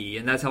Monkey,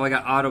 and that's how I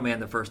got Automan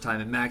the first time,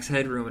 and Max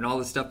Headroom, and all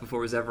this stuff before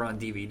it was ever on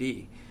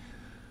DVD.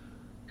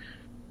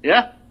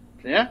 Yeah,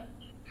 Yeah.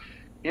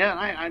 Yeah,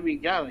 and I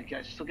mean, God, like,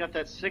 I still got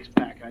that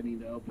 6-pack I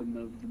need to open,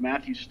 the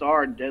Matthew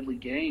Starr and Deadly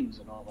Games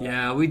and all that.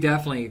 Yeah, we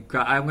definitely.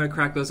 I'm going to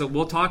crack those up.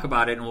 We'll talk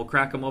about it, and we'll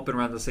crack them open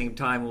around the same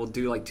time. We'll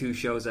do like 2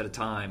 shows at a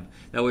time.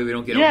 That way we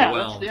don't get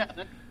overwhelmed.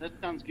 That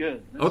sounds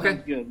good. Okay.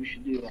 Sounds good. We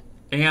should do that.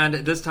 And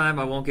this time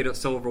I won't get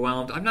so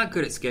overwhelmed. I'm not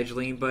good at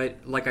scheduling, but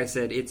like I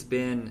said, it's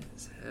been,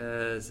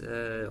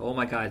 oh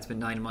my God, it's been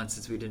 9 months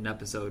since we did an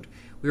episode.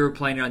 We were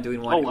planning on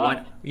doing one. Oh, wow.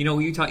 One, you know,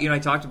 you and I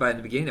talked about it in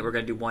the beginning that we're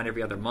going to do one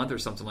every other month or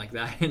something like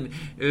that. And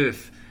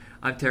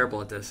I'm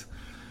terrible at this.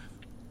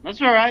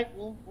 That's all right.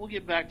 We'll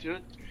get back to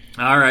it.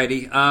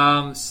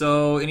 Alrighty.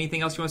 So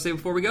anything else you want to say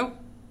before we go?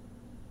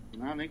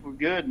 I think we're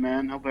good,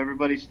 man. Hope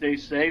everybody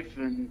stays safe,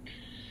 and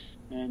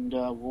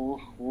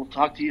we'll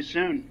talk to you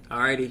soon.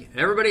 Alrighty.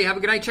 Everybody, have a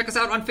good night. Check us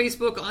out on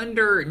Facebook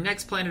under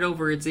Next Planet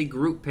Over. It's a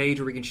group page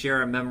where we can share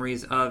our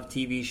memories of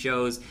TV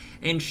shows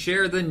and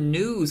share the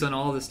news on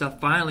all the stuff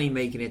finally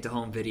making it to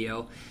home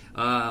video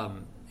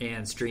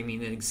and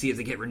streaming, and see if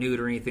they get renewed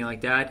or anything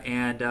like that.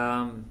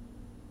 And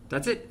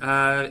that's it.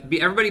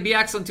 Everybody be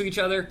excellent to each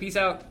other. Peace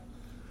out.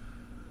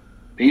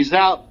 Peace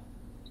out.